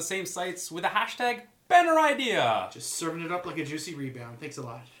send it to the same sites with a hashtag banner idea. Just serving it up like a juicy rebound. Thanks a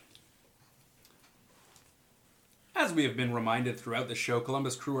lot. As we have been reminded throughout the show,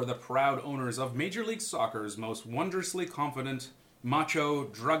 Columbus Crew are the proud owners of Major League Soccer's most wondrously confident, macho,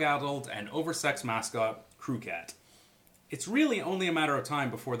 drug-addled, and oversexed mascot, Crew Cat. It's really only a matter of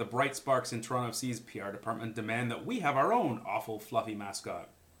time before the bright sparks in Toronto FC's PR department demand that we have our own awful, fluffy mascot.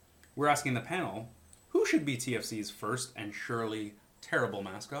 We're asking the panel, who should be TFC's first and surely terrible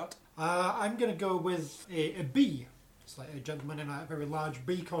mascot? I'm going to go with a bee. It's like a gentleman in a very large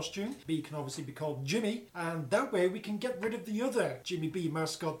bee costume. Bee can obviously be called Jimmy, and that way we can get rid of the other Jimmy Bee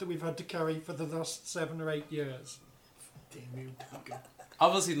mascot that we've had to carry for the last 7 or 8 years. Damn you, Duncan.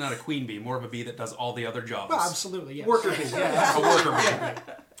 Obviously not a queen bee, more of a bee that does all the other jobs. Well, absolutely, yes. Worker bee, yeah. A worker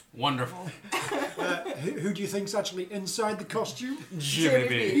bee. Wonderful. Who do you think's actually inside the costume? Jimmy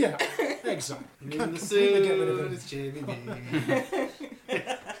bee. Yeah, exactly. In Can't the completely get rid of suit, him. it's Jimmy B.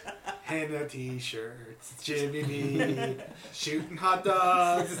 And the t-shirts, it's Jimmy B. Shooting hot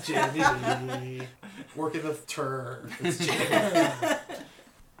dogs, it's Jimmy B. Working the turf, it's Jimmy B.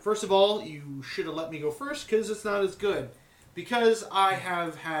 First of all, you should have let me go first because it's not as good. Because I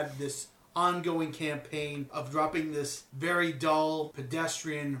have had this ongoing campaign of dropping this very dull,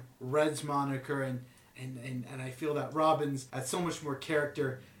 pedestrian Reds moniker, and I feel that Robin's has so much more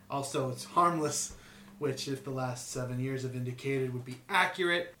character. Also, it's harmless, which if the last 7 years have indicated would be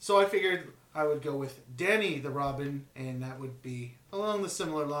accurate. So I figured I would go with Danny the Robin, and that would be along the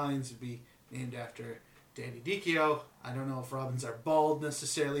similar lines. Would be named after Danny Dicchio. I don't know if Robins are bald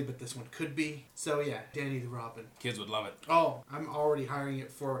necessarily, but this one could be. So yeah, Danny the Robin. Kids would love it. Oh, I'm already hiring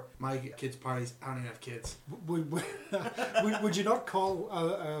it for my kids' parties. I don't even have kids. Would you not call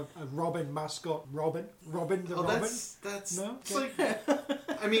a Robin mascot Robin? Robin the Oh, Robin? that's No? it's like.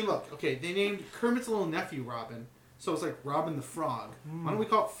 I mean, look. Okay, they named Kermit's little nephew Robin, so it's like Robin the Frog. Why don't we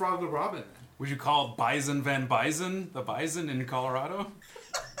call it Frog the Robin then? Would you call it Bison Van Bison, the bison in Colorado?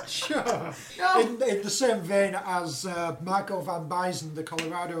 Sure. No. In the same vein as Marco Van Buysen, the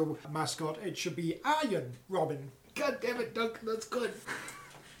Colorado mascot, it should be Iron Robin. God damn it, Duncan, that's good.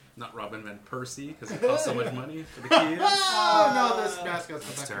 Not Robin Van Persie, because it costs so much money for the kids. Oh no, this mascot's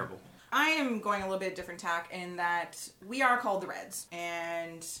not It's that terrible. I am going a little bit different tack in that we are called the Reds,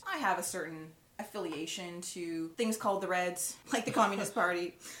 and I have a certain affiliation to things called the Reds, like the Communist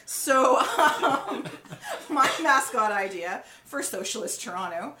Party. So my mascot idea for Socialist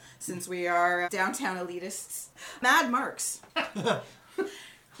Toronto, since we are downtown elitists, Mad Marks.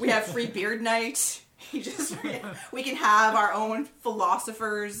 We have free beard night. We can have our own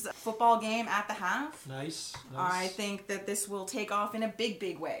philosophers football game at the half. Nice. I think that this will take off in a big,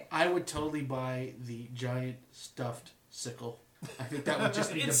 big way. I would totally buy the giant stuffed sickle. I think that would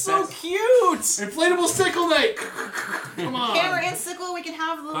just be It's the so best. cute! Inflatable sickle night! Come on! Hammer and sickle, we can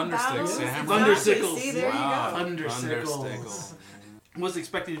have little Thunder battles. sticks, yeah. Thunder Exactly. sickles. See, there Wow. you go. Thunder sickles. sickles. Was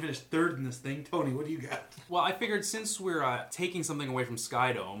expecting to finish third in this thing. Tony, what do you got? Well, I figured since we're taking something away from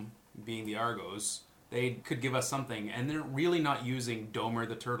Skydome, being the Argos, they could give us something, and they're really not using Domer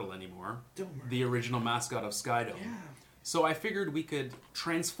the Turtle anymore, Domer. the original mascot of Skydome. Yeah. So I figured we could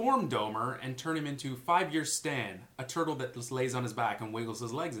transform Domer and turn him into 5-year Stan, a turtle that just lays on his back and wiggles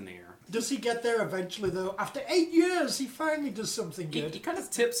his legs in the air. Does he get there eventually, though? After 8 years, he finally does something He good. kind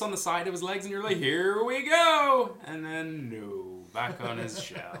of tips on the side of his legs and you're like, here we go! And then, no, back on his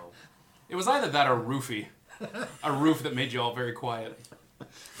shell. It was either that or roofie. A roof that made you all very quiet.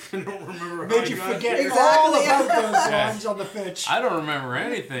 I don't remember how Made I you got forget here. all Exactly. about those lines on the pitch. I don't remember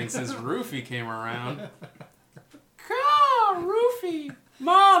anything since Roofie came around. Come on, Roofie!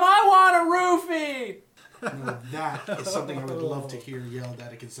 Mom, I want a Roofie! No, that is something I would love to hear yelled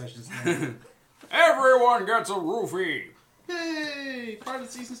at a concession stand. Everyone gets a Roofie! Hey! Part of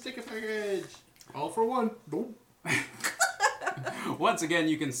the season sticker package! All for one. Nope. Once again,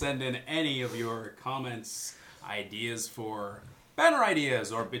 you can send in any of your comments, ideas for banner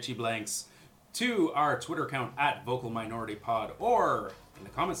ideas, or bitchy blanks to our Twitter account at VocalMinorityPod or in the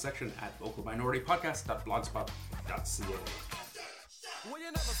comments section at vocalminoritypodcast.blogspot.ca. Well, you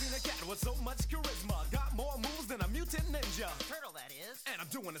never seen a cat with so much charisma. Got more moves than a mutant ninja. Turtle, that is. And I'm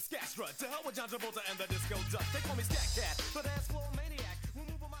doing a scat strut to help with John Travolta and the disco duck. They call me Scat Cat, the dance floor maniac. We'll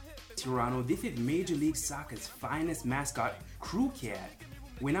move on my hip. Toronto, this is Major League Soccer's finest mascot, Crew Cat.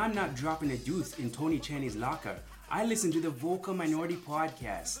 When I'm not dropping a deuce in Tony Chaney's locker, I listen to the Vocal Minority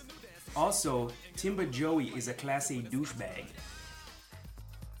Podcast. Also, Timber Joey is a Class A douchebag.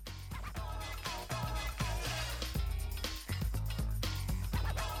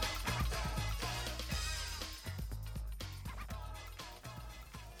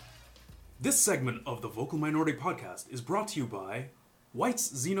 This segment of the Vocal Minority Podcast is brought to you by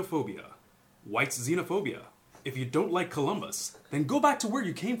White's Xenophobia. White's Xenophobia. If you don't like Columbus, then go back to where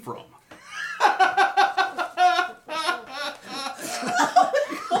you came from.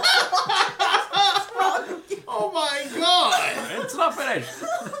 Oh my god! It's not finished.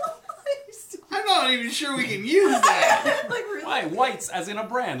 I'm not even sure we can use that! Like, really? Why? White's as in a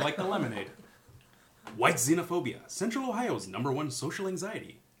brand, like the lemonade. White's Xenophobia, Central Ohio's #1 social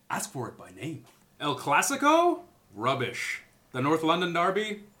anxiety. Ask for it by name. El Clasico? Rubbish. The North London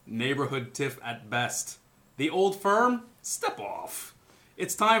Derby? Neighborhood tiff at best. The Old Firm? Step off.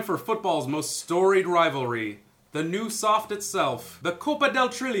 It's time for football's most storied rivalry. The new soft itself. The Copa del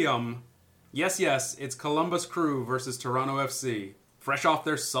Trillium. Yes, it's Columbus Crew versus Toronto FC. Fresh off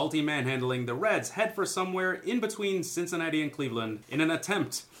their salty manhandling, the Reds head for somewhere in between Cincinnati and Cleveland in an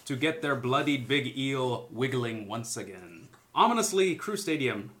attempt to get their bloodied big eel wiggling once again. Ominously, Crew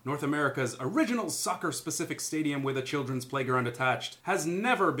Stadium, North America's original soccer-specific stadium with a children's playground attached, has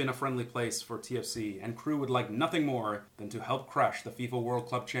never been a friendly place for TFC, and Crew would like nothing more than to help crash the FIFA World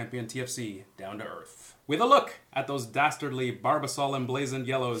Club champion TFC down to earth. With a look at those dastardly Barbasol emblazoned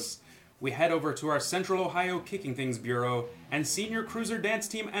yellows, we head over to our Central Ohio Kicking Things Bureau and senior cruiser dance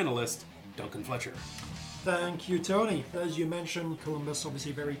team analyst, Duncan Fletcher. Thank you, Tony. As you mentioned, Columbus,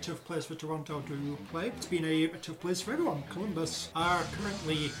 obviously a very tough place for Toronto to play. It's been a tough place for everyone. Columbus are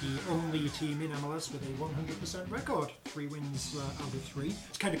currently the only team in MLS with a 100% record. 3 wins out of 3.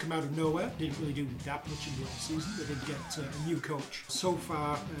 It's kind of come out of nowhere. Didn't really do that much in the off-season. They did get a new coach. So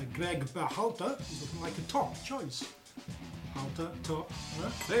far, Greg Berhalter is looking like a top choice. Halter, top,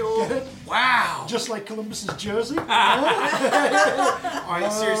 Hey-o. get it? Wow! Just like Columbus's jersey. Alright,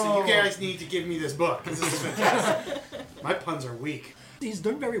 seriously, you guys need to give me this book, because this is fantastic. My puns are weak. He's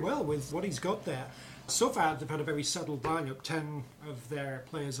done very well with what he's got there. So far, they've had a very settled lineup. 10 of their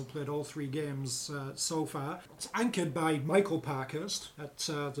players have played all 3 games so far. It's anchored by Michael Parkhurst at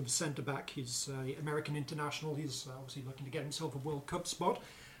the centre-back. He's an American international. He's obviously looking to get himself a World Cup spot.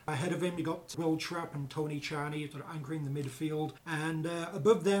 Ahead of him, you got Will Trapp and Tony Charney that are anchoring the midfield. And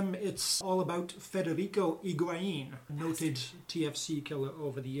above them, it's all about Federico Higuain, a noted TFC killer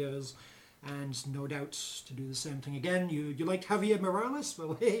over the years. And no doubt to do the same thing again. You liked Javier Morales?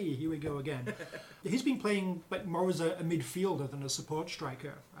 Well, hey, here we go again. He's been playing like more as a midfielder than a support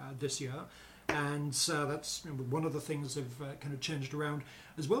striker this year. And that's one of the things they've kind of changed around.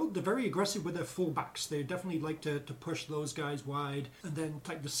 As well, they're very aggressive with their fullbacks. They definitely like to push those guys wide. And then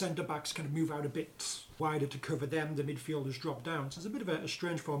like the centre-backs kind of move out a bit wider to cover them. The midfielders drop down. So it's a bit of a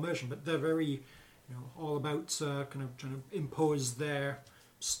strange formation. But they're very all about kind of trying to impose their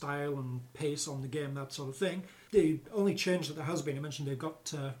style and pace on the game, that sort of thing. The only change that there has been, I mentioned they've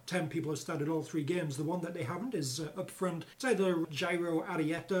got 10 people who started all 3 games. The one that they haven't is up front. It's either Jairo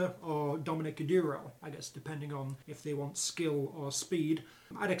Arrieta or Dominic Adiro, I guess, depending on if they want skill or speed.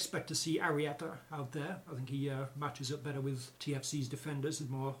 I'd expect to see Arrieta out there. I think he matches up better with TFC's defenders, with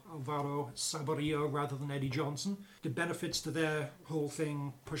more Alvaro Saborio rather than Eddie Johnson. The benefits to their whole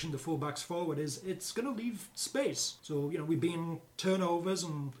thing, pushing the fullbacks forward, is it's going to leave space. So, we've been turnovers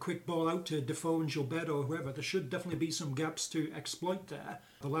and quick ball out to Defoe and Gilberto or whoever. There should definitely be some gaps to exploit there.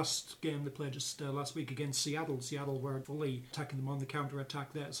 The last game they played just last week against Seattle were fully attacking them on the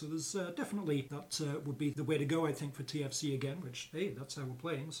counter-attack there. So there's definitely that would be the way to go, I think, for TFC again, which, hey, that's how we're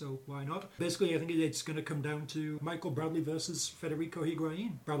playing, so why not? Basically, I think it's going to come down to Michael Bradley versus Federico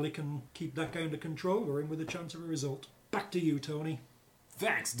Higuain. Bradley can keep that guy under control or in with a chance of a result. Back to you, Tony.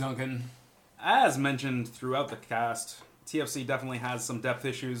 Thanks, Duncan. As mentioned throughout the cast, TFC definitely has some depth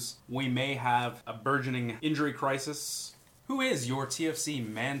issues. We may have a burgeoning injury crisis. Who is your TFC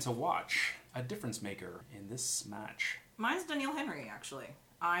man to watch? A difference maker in this match? Mine's Daniel Henry, actually.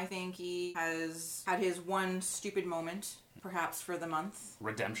 I think he has had his one stupid moment, perhaps for the month.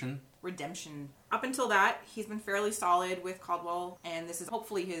 Redemption. Up until that, he's been fairly solid with Caldwell, and this is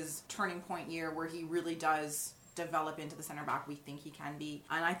hopefully his turning point year where he really does develop into the center back we think he can be.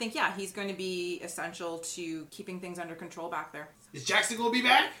 And I think, he's going to be essential to keeping things under control back there. Is Jackson going to be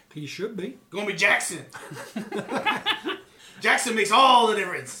back? He should be. Going to be Jackson. Jackson makes all the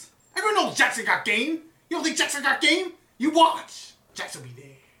difference. Everyone knows Jackson got game. You don't think Jackson got game? You watch. Jackson be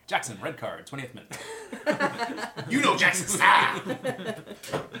there. Jackson, red card, 20th minute. You know Jackson's style.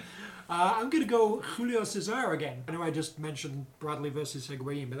 I'm going to go Julio Cesar again. I know I just mentioned Bradley versus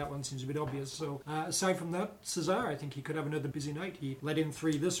Higuain, but that one seems a bit obvious. So aside from that, Cesar, I think he could have another busy night. He led in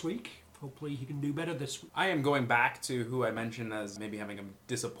 3 this week. Hopefully he can do better this week. I am going back to who I mentioned as maybe having a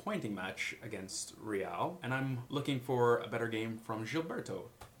disappointing match against Real, and I'm looking for a better game from Gilberto.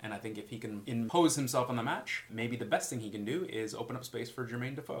 And I think if he can impose himself on the match, maybe the best thing he can do is open up space for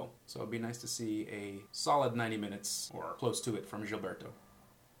Jermaine Defoe. So it'd be nice to see a solid 90 minutes, or close to it, from Gilberto.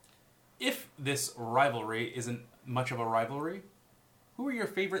 If this rivalry isn't much of a rivalry, who are your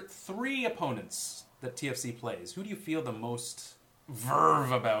favorite 3 opponents that TFC plays? Who do you feel the most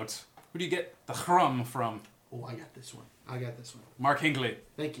verve about? Who do you get the hrum from? Oh, I got this one. Mark Hingley.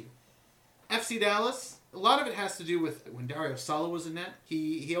 Thank you. FC Dallas, a lot of it has to do with when Dario Sala was in net.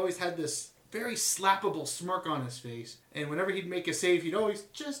 He always had this very slappable smirk on his face. And whenever he'd make a save, he'd always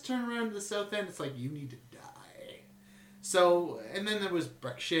just turn around to the south end. It's like, you need to die. So, and then there was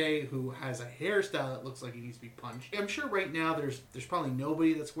Brek Shea, who has a hairstyle that looks like he needs to be punched. I'm sure right now there's probably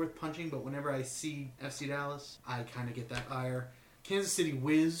nobody that's worth punching, but whenever I see FC Dallas, I kind of get that ire. Kansas City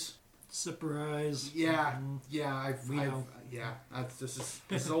Wiz. Surprise. Yeah. This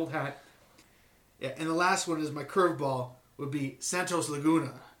is old hat. Yeah, and the last one is my curveball would be Santos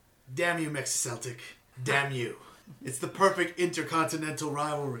Laguna. Damn you, Mexiceltic. Damn you. It's the perfect intercontinental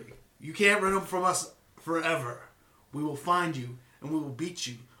rivalry. You can't run them from us forever. We will find you and we will beat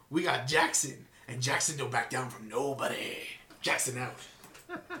you. We got Jackson, and Jackson don't back down from nobody. Jackson out.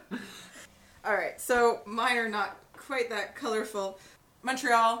 All right, so mine are not quite that colorful.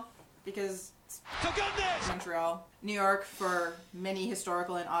 Montreal, because it's Montreal. New York, for many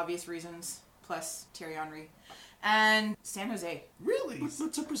historical and obvious reasons, plus Thierry Henry. And San Jose. Really? What's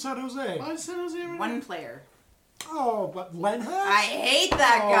up with San Jose? Why is San Jose right One now? player. Oh, but Lenhurst? I hate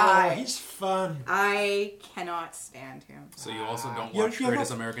that guy. He's fun. I cannot stand him. So you also don't You're- watch you're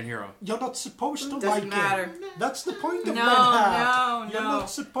Greatest not- American Hero. You're not supposed to Doesn't like matter. him. That's the point of No, Lenhurst. You're no. not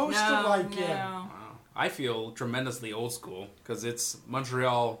supposed to like him. Wow. I feel tremendously old school because it's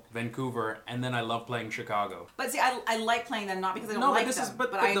Montreal, Vancouver, and then I love playing Chicago. But see, I like playing them, not because I don't No, like but this them, is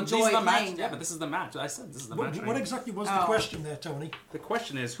but these I are enjoy the match. playing Yeah, them. but this is the match. I said this is the match. What exactly was the question there, Tony? The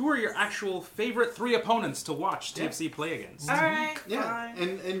question is, who are your actual favorite 3 opponents to watch TFC play against? All right, Yeah, fine.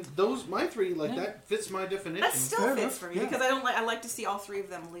 and those, my 3, that fits my definition. That still Fair fits enough, for me yeah. because I like to see all 3 of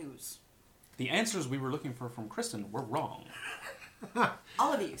them lose. The answers we were looking for from Kristen were wrong.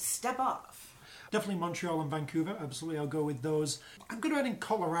 All of you, step off. Definitely Montreal and Vancouver. Absolutely, I'll go with those. I'm going to add in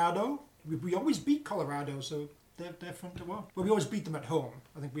Colorado. We always beat Colorado, so they're fun to watch. Well, we always beat them at home.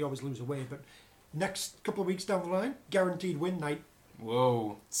 I think we always lose away, but next couple of weeks down the line, guaranteed win night.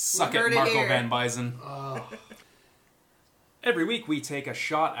 Whoa. Suck We it, heard it Marco here. Van Buysen. Every week we take a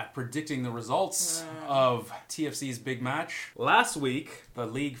shot at predicting the results of TFC's big match. Last week, the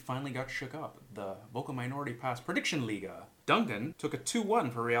league finally got shook up. The Vocal Minority Pass Prediction Liga. Duncan took a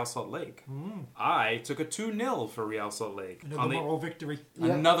 2-1 for Real Salt Lake. I took a 2-0 for Real Salt Lake. Another moral victory.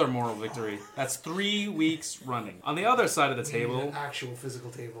 Another moral victory. That's 3 weeks running. On the other side of the table, An actual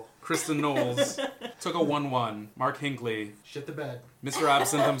physical table. Kristen Knowles took a 1-1. Mark Hinkley, Shit the bed. Mr.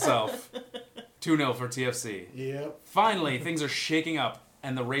 Absent himself, 2-0 for TFC. Yep. Finally, things are shaking up.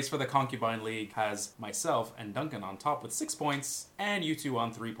 And the race for the Concubine League has myself and Duncan on top with 6 points, and you two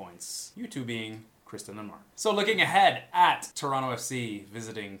on 3 points. You two being Kristen and Mark. So looking ahead at Toronto FC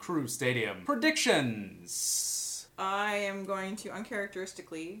visiting Crew Stadium. Predictions. I am going to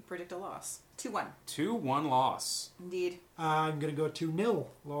uncharacteristically predict a loss. 2-1. 2-1 loss. Indeed. I'm going to go 2-0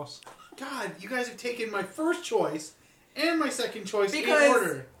 loss. God, you guys have taken my first choice and my second choice Because- in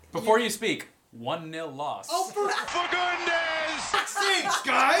order. Before you speak, 1-0 loss. Oh, For goodness! sakes,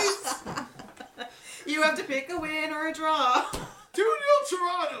 guys! You have to pick a win or a draw. 2-0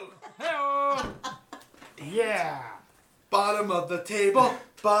 Toronto! Hey-o. Yeah. Bottom of the table,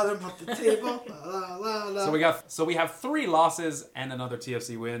 bottom of the table. La, la, la. So we have 3 losses and another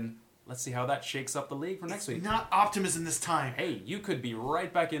TFC win. Let's see how that shakes up the league for next week. Not optimism this time. Hey, you could be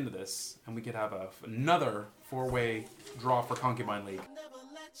right back into this, and we could have another 4-way draw for Concubine League. Never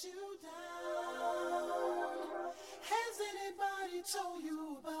let you down. Has anybody told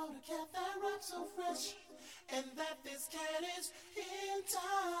you about a cat that rocks so fresh? And that this cat is in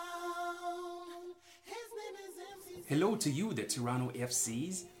town. His name is MC. Hello to you, the Toronto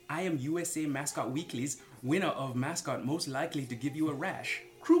FCs. I am USA Mascot Weekly's winner of Mascot Most Likely to Give You a Rash,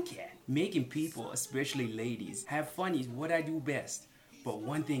 Crew Cat. Making people, especially ladies, have fun is what I do best. But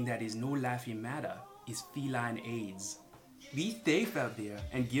one thing that is no laughing matter is feline AIDS. Be safe out there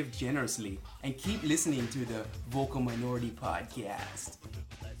and give generously, and keep listening to the Vocal Minority Podcast.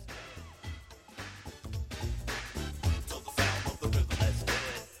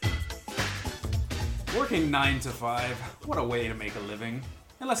 Working 9 to 5, what a way to make a living.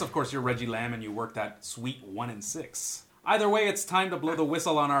 Unless, of course, you're Reggie Lamb and you work that sweet 1 in 6. Either way, it's time to blow the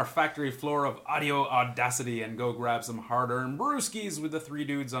whistle on our factory floor of audio audacity and go grab some hard-earned brewskis with the 3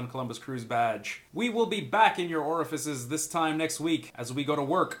 dudes on Columbus Crew's badge. We will be back in your orifices this time next week as we go to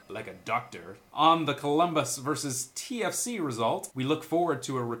work, like a doctor, on the Columbus versus TFC result. We look forward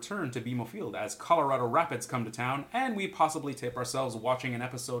to a return to BMO Field as Colorado Rapids come to town, and we possibly tape ourselves watching an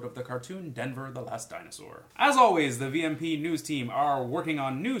episode of the cartoon Denver the Last Dinosaur. As always, the VMP news team are working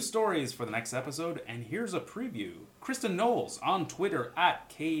on new stories for the next episode, and here's a preview. Kristen Knowles on Twitter at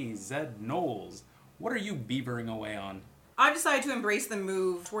KZKnowles. What are you beavering away on? I've decided to embrace the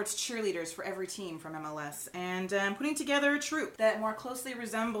move towards cheerleaders for every team from MLS, and I'm putting together a troupe that more closely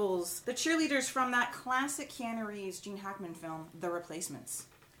resembles the cheerleaders from that classic Keanu Reeves, Gene Hackman film, The Replacements.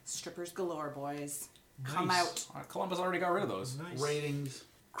 Strippers galore, boys. Come Nice. out. Columbus already got rid of those. Nice. Ratings.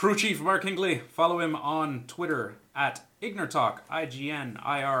 Crew Chief Mark Hingley. Follow him on Twitter at Ignortalk,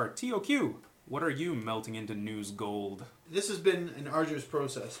 IGNIRTOQ. What are you melting into news gold? This has been an arduous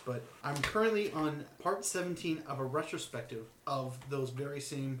process, but I'm currently on part 17 of a retrospective of those very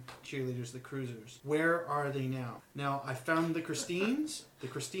same cheerleaders, the Cruisers. Where are they now? Now, I found the Christines, the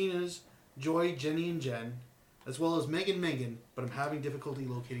Christinas, Joy, Jenny, and Jen, as well as Megan, but I'm having difficulty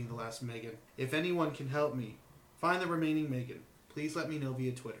locating the last Megan. If anyone can help me find the remaining Megan, please let me know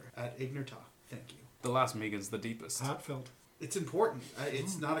via Twitter at Ignortalk. Thank you. The last Megan's the deepest. Heartfelt. It's important.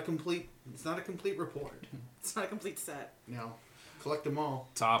 It's not a complete report. It's not a complete set. Now, collect them all.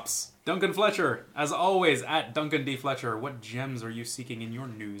 Tops. Duncan Fletcher. As always, at Duncan D. Fletcher. What gems are you seeking in your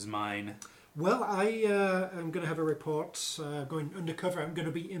news mine? Well, I am going to have a report going undercover. I'm going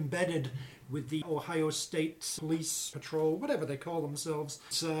to be embedded with the Ohio State Police Patrol, whatever they call themselves,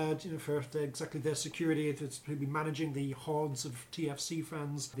 for exactly their security. It's to be managing the hordes of TFC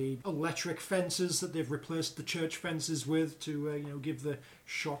fans, the electric fences that they've replaced the church fences with to give the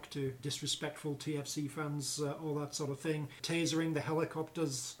shock to disrespectful TFC fans, all that sort of thing. Tasering the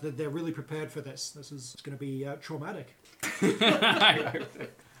helicopters. They're really prepared for this. It's going to be traumatic.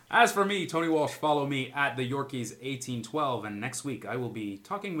 As for me, Tony Walsh, follow me at the Yorkies 1812, and next week I will be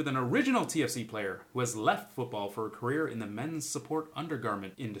talking with an original TFC player who has left football for a career in the men's support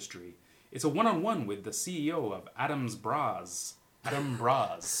undergarment industry. It's a one-on-one with the CEO of Adams Bras. Adam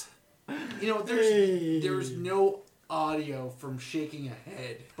Bras. There's no audio from shaking a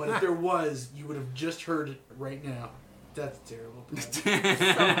head, but if there was, you would have just heard it right now. That's a terrible pun.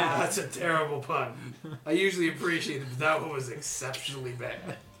 That's a terrible pun. I usually appreciate it, but that one was exceptionally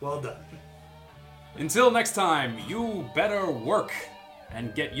bad. Well done. Until next time, you better work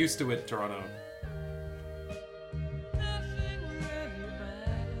and get used to it, Toronto. Nothing really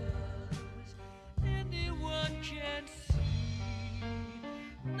matters. Anyone can see.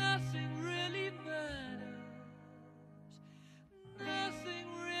 Nothing really matters. Nothing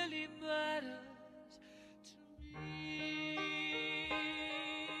really matters to me.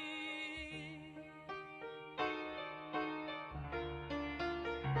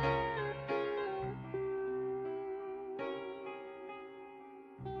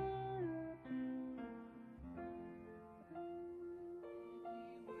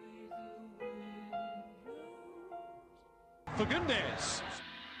 Fagundes.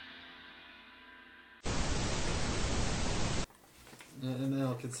 And then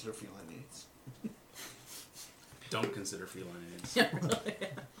I'll consider feline AIDS. Don't consider feline AIDS.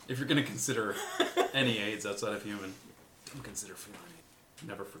 If you're going to consider any AIDS outside of human, don't consider feline AIDS.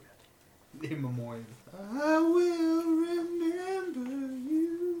 Never forget. In memoriam. I will remember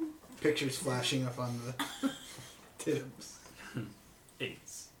you. Pictures flashing up on the tips.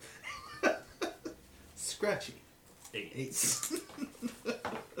 AIDS. Scratchy. AIDS.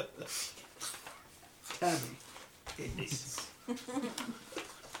 Tabby. AIDS.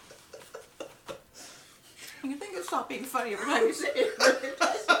 You think it's not being funny every time you say it, but it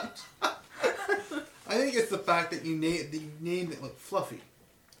doesn't. I think it's the fact that you named it like Fluffy.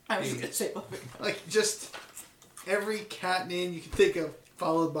 I was just gonna say Fluffy. Like just every cat name you can think of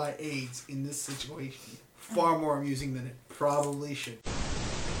followed by AIDS in this situation. Far more amusing than it probably should.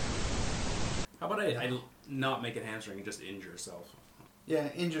 How about I not make it hamstring and just injure yourself? Yeah,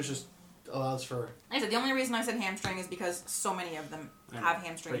 injures just allows for... I said the only reason I said hamstring is because so many of them have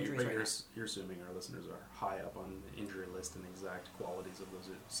hamstring injuries right now. You're assuming our listeners are high up on the injury list and exact qualities of those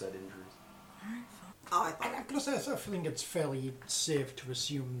said injuries. Oh, I thought I'm gonna say I think it's fairly safe to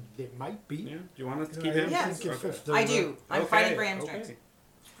assume they might be. Yeah. Do you want us to I keep think hamstrings? if I do. I'm Okay, fighting for hamstrings. okay.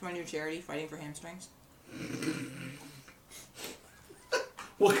 For my new charity, Fighting for Hamstrings.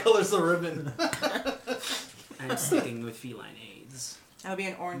 What color's the ribbon? I'm sticking with feline AIDS. That would be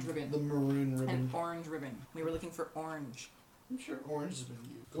an orange ribbon. The maroon An ribbon. orange ribbon. We were looking for orange. I'm sure orange has been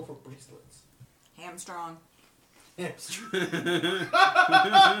used. Go for bracelets. Hamstrong.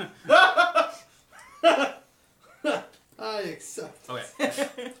 I accept. Okay.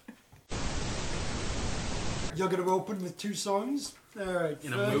 You're gonna open with two songs? Alright,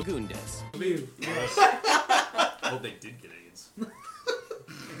 In a first, movie. you. Yes. Oh, they did get AIDS.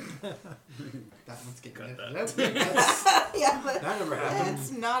 That one's getting Cut it. that. That's, Yeah, but That never happened.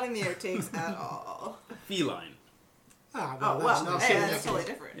 it's not in the outtakes at all. Feline. Ah, Oh, well, well, that's hey, not that's significant. totally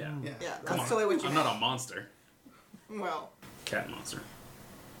different. Yeah. yeah. Yeah, Come that's on. totally what you I'm meant. not a monster. Well, Cat monster.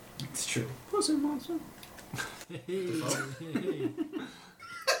 It's true. Pussy monster.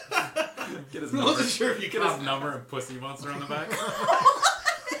 Get his I number. wasn't sure if you Get could his number and pussy monster on the back.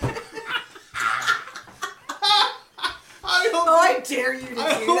 oh, I dare you to do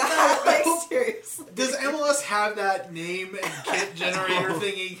that. Like, seriously. Does MLS have that name and kit generator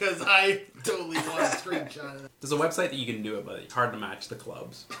thingy? Because I totally want a screenshot of that. There's a website that you can do it, but it's hard to match the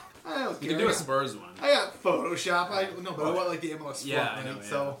clubs. I don't care. You can do a Spurs one. I got Photoshop. I want like the MLS Yeah, font, I know, right?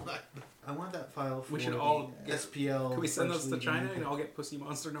 So I want that file for We should the all SPL. Can we send French those to League China Union. and I'll get Pussy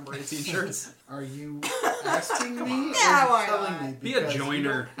Monster number 18 shirts? Are you asking me? Yeah, or why telling not? me? Be a Because you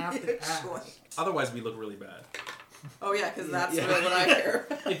joiner. don't have to ask. Otherwise, we look really bad. Oh, yeah, because that's Yeah. really what I hear.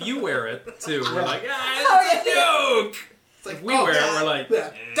 If you wear it, too, we're Yeah. like, Oh, it's a joke! It's like If we wear it, we're like,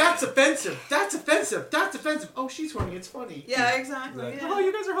 yeah, that's offensive. That's offensive. That's offensive. Oh, she's wearing it's funny. Yeah, exactly. like, Yeah. oh,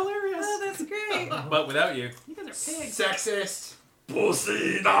 you guys are hilarious. Oh, that's great. But without you, You guys are pigs. Sexist.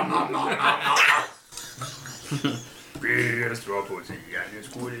 pussy, nom nom nom nom nom. Yes, your pussy, and it's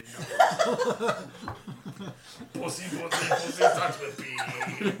good enough. Pussy, pussy, pussy, starts with P.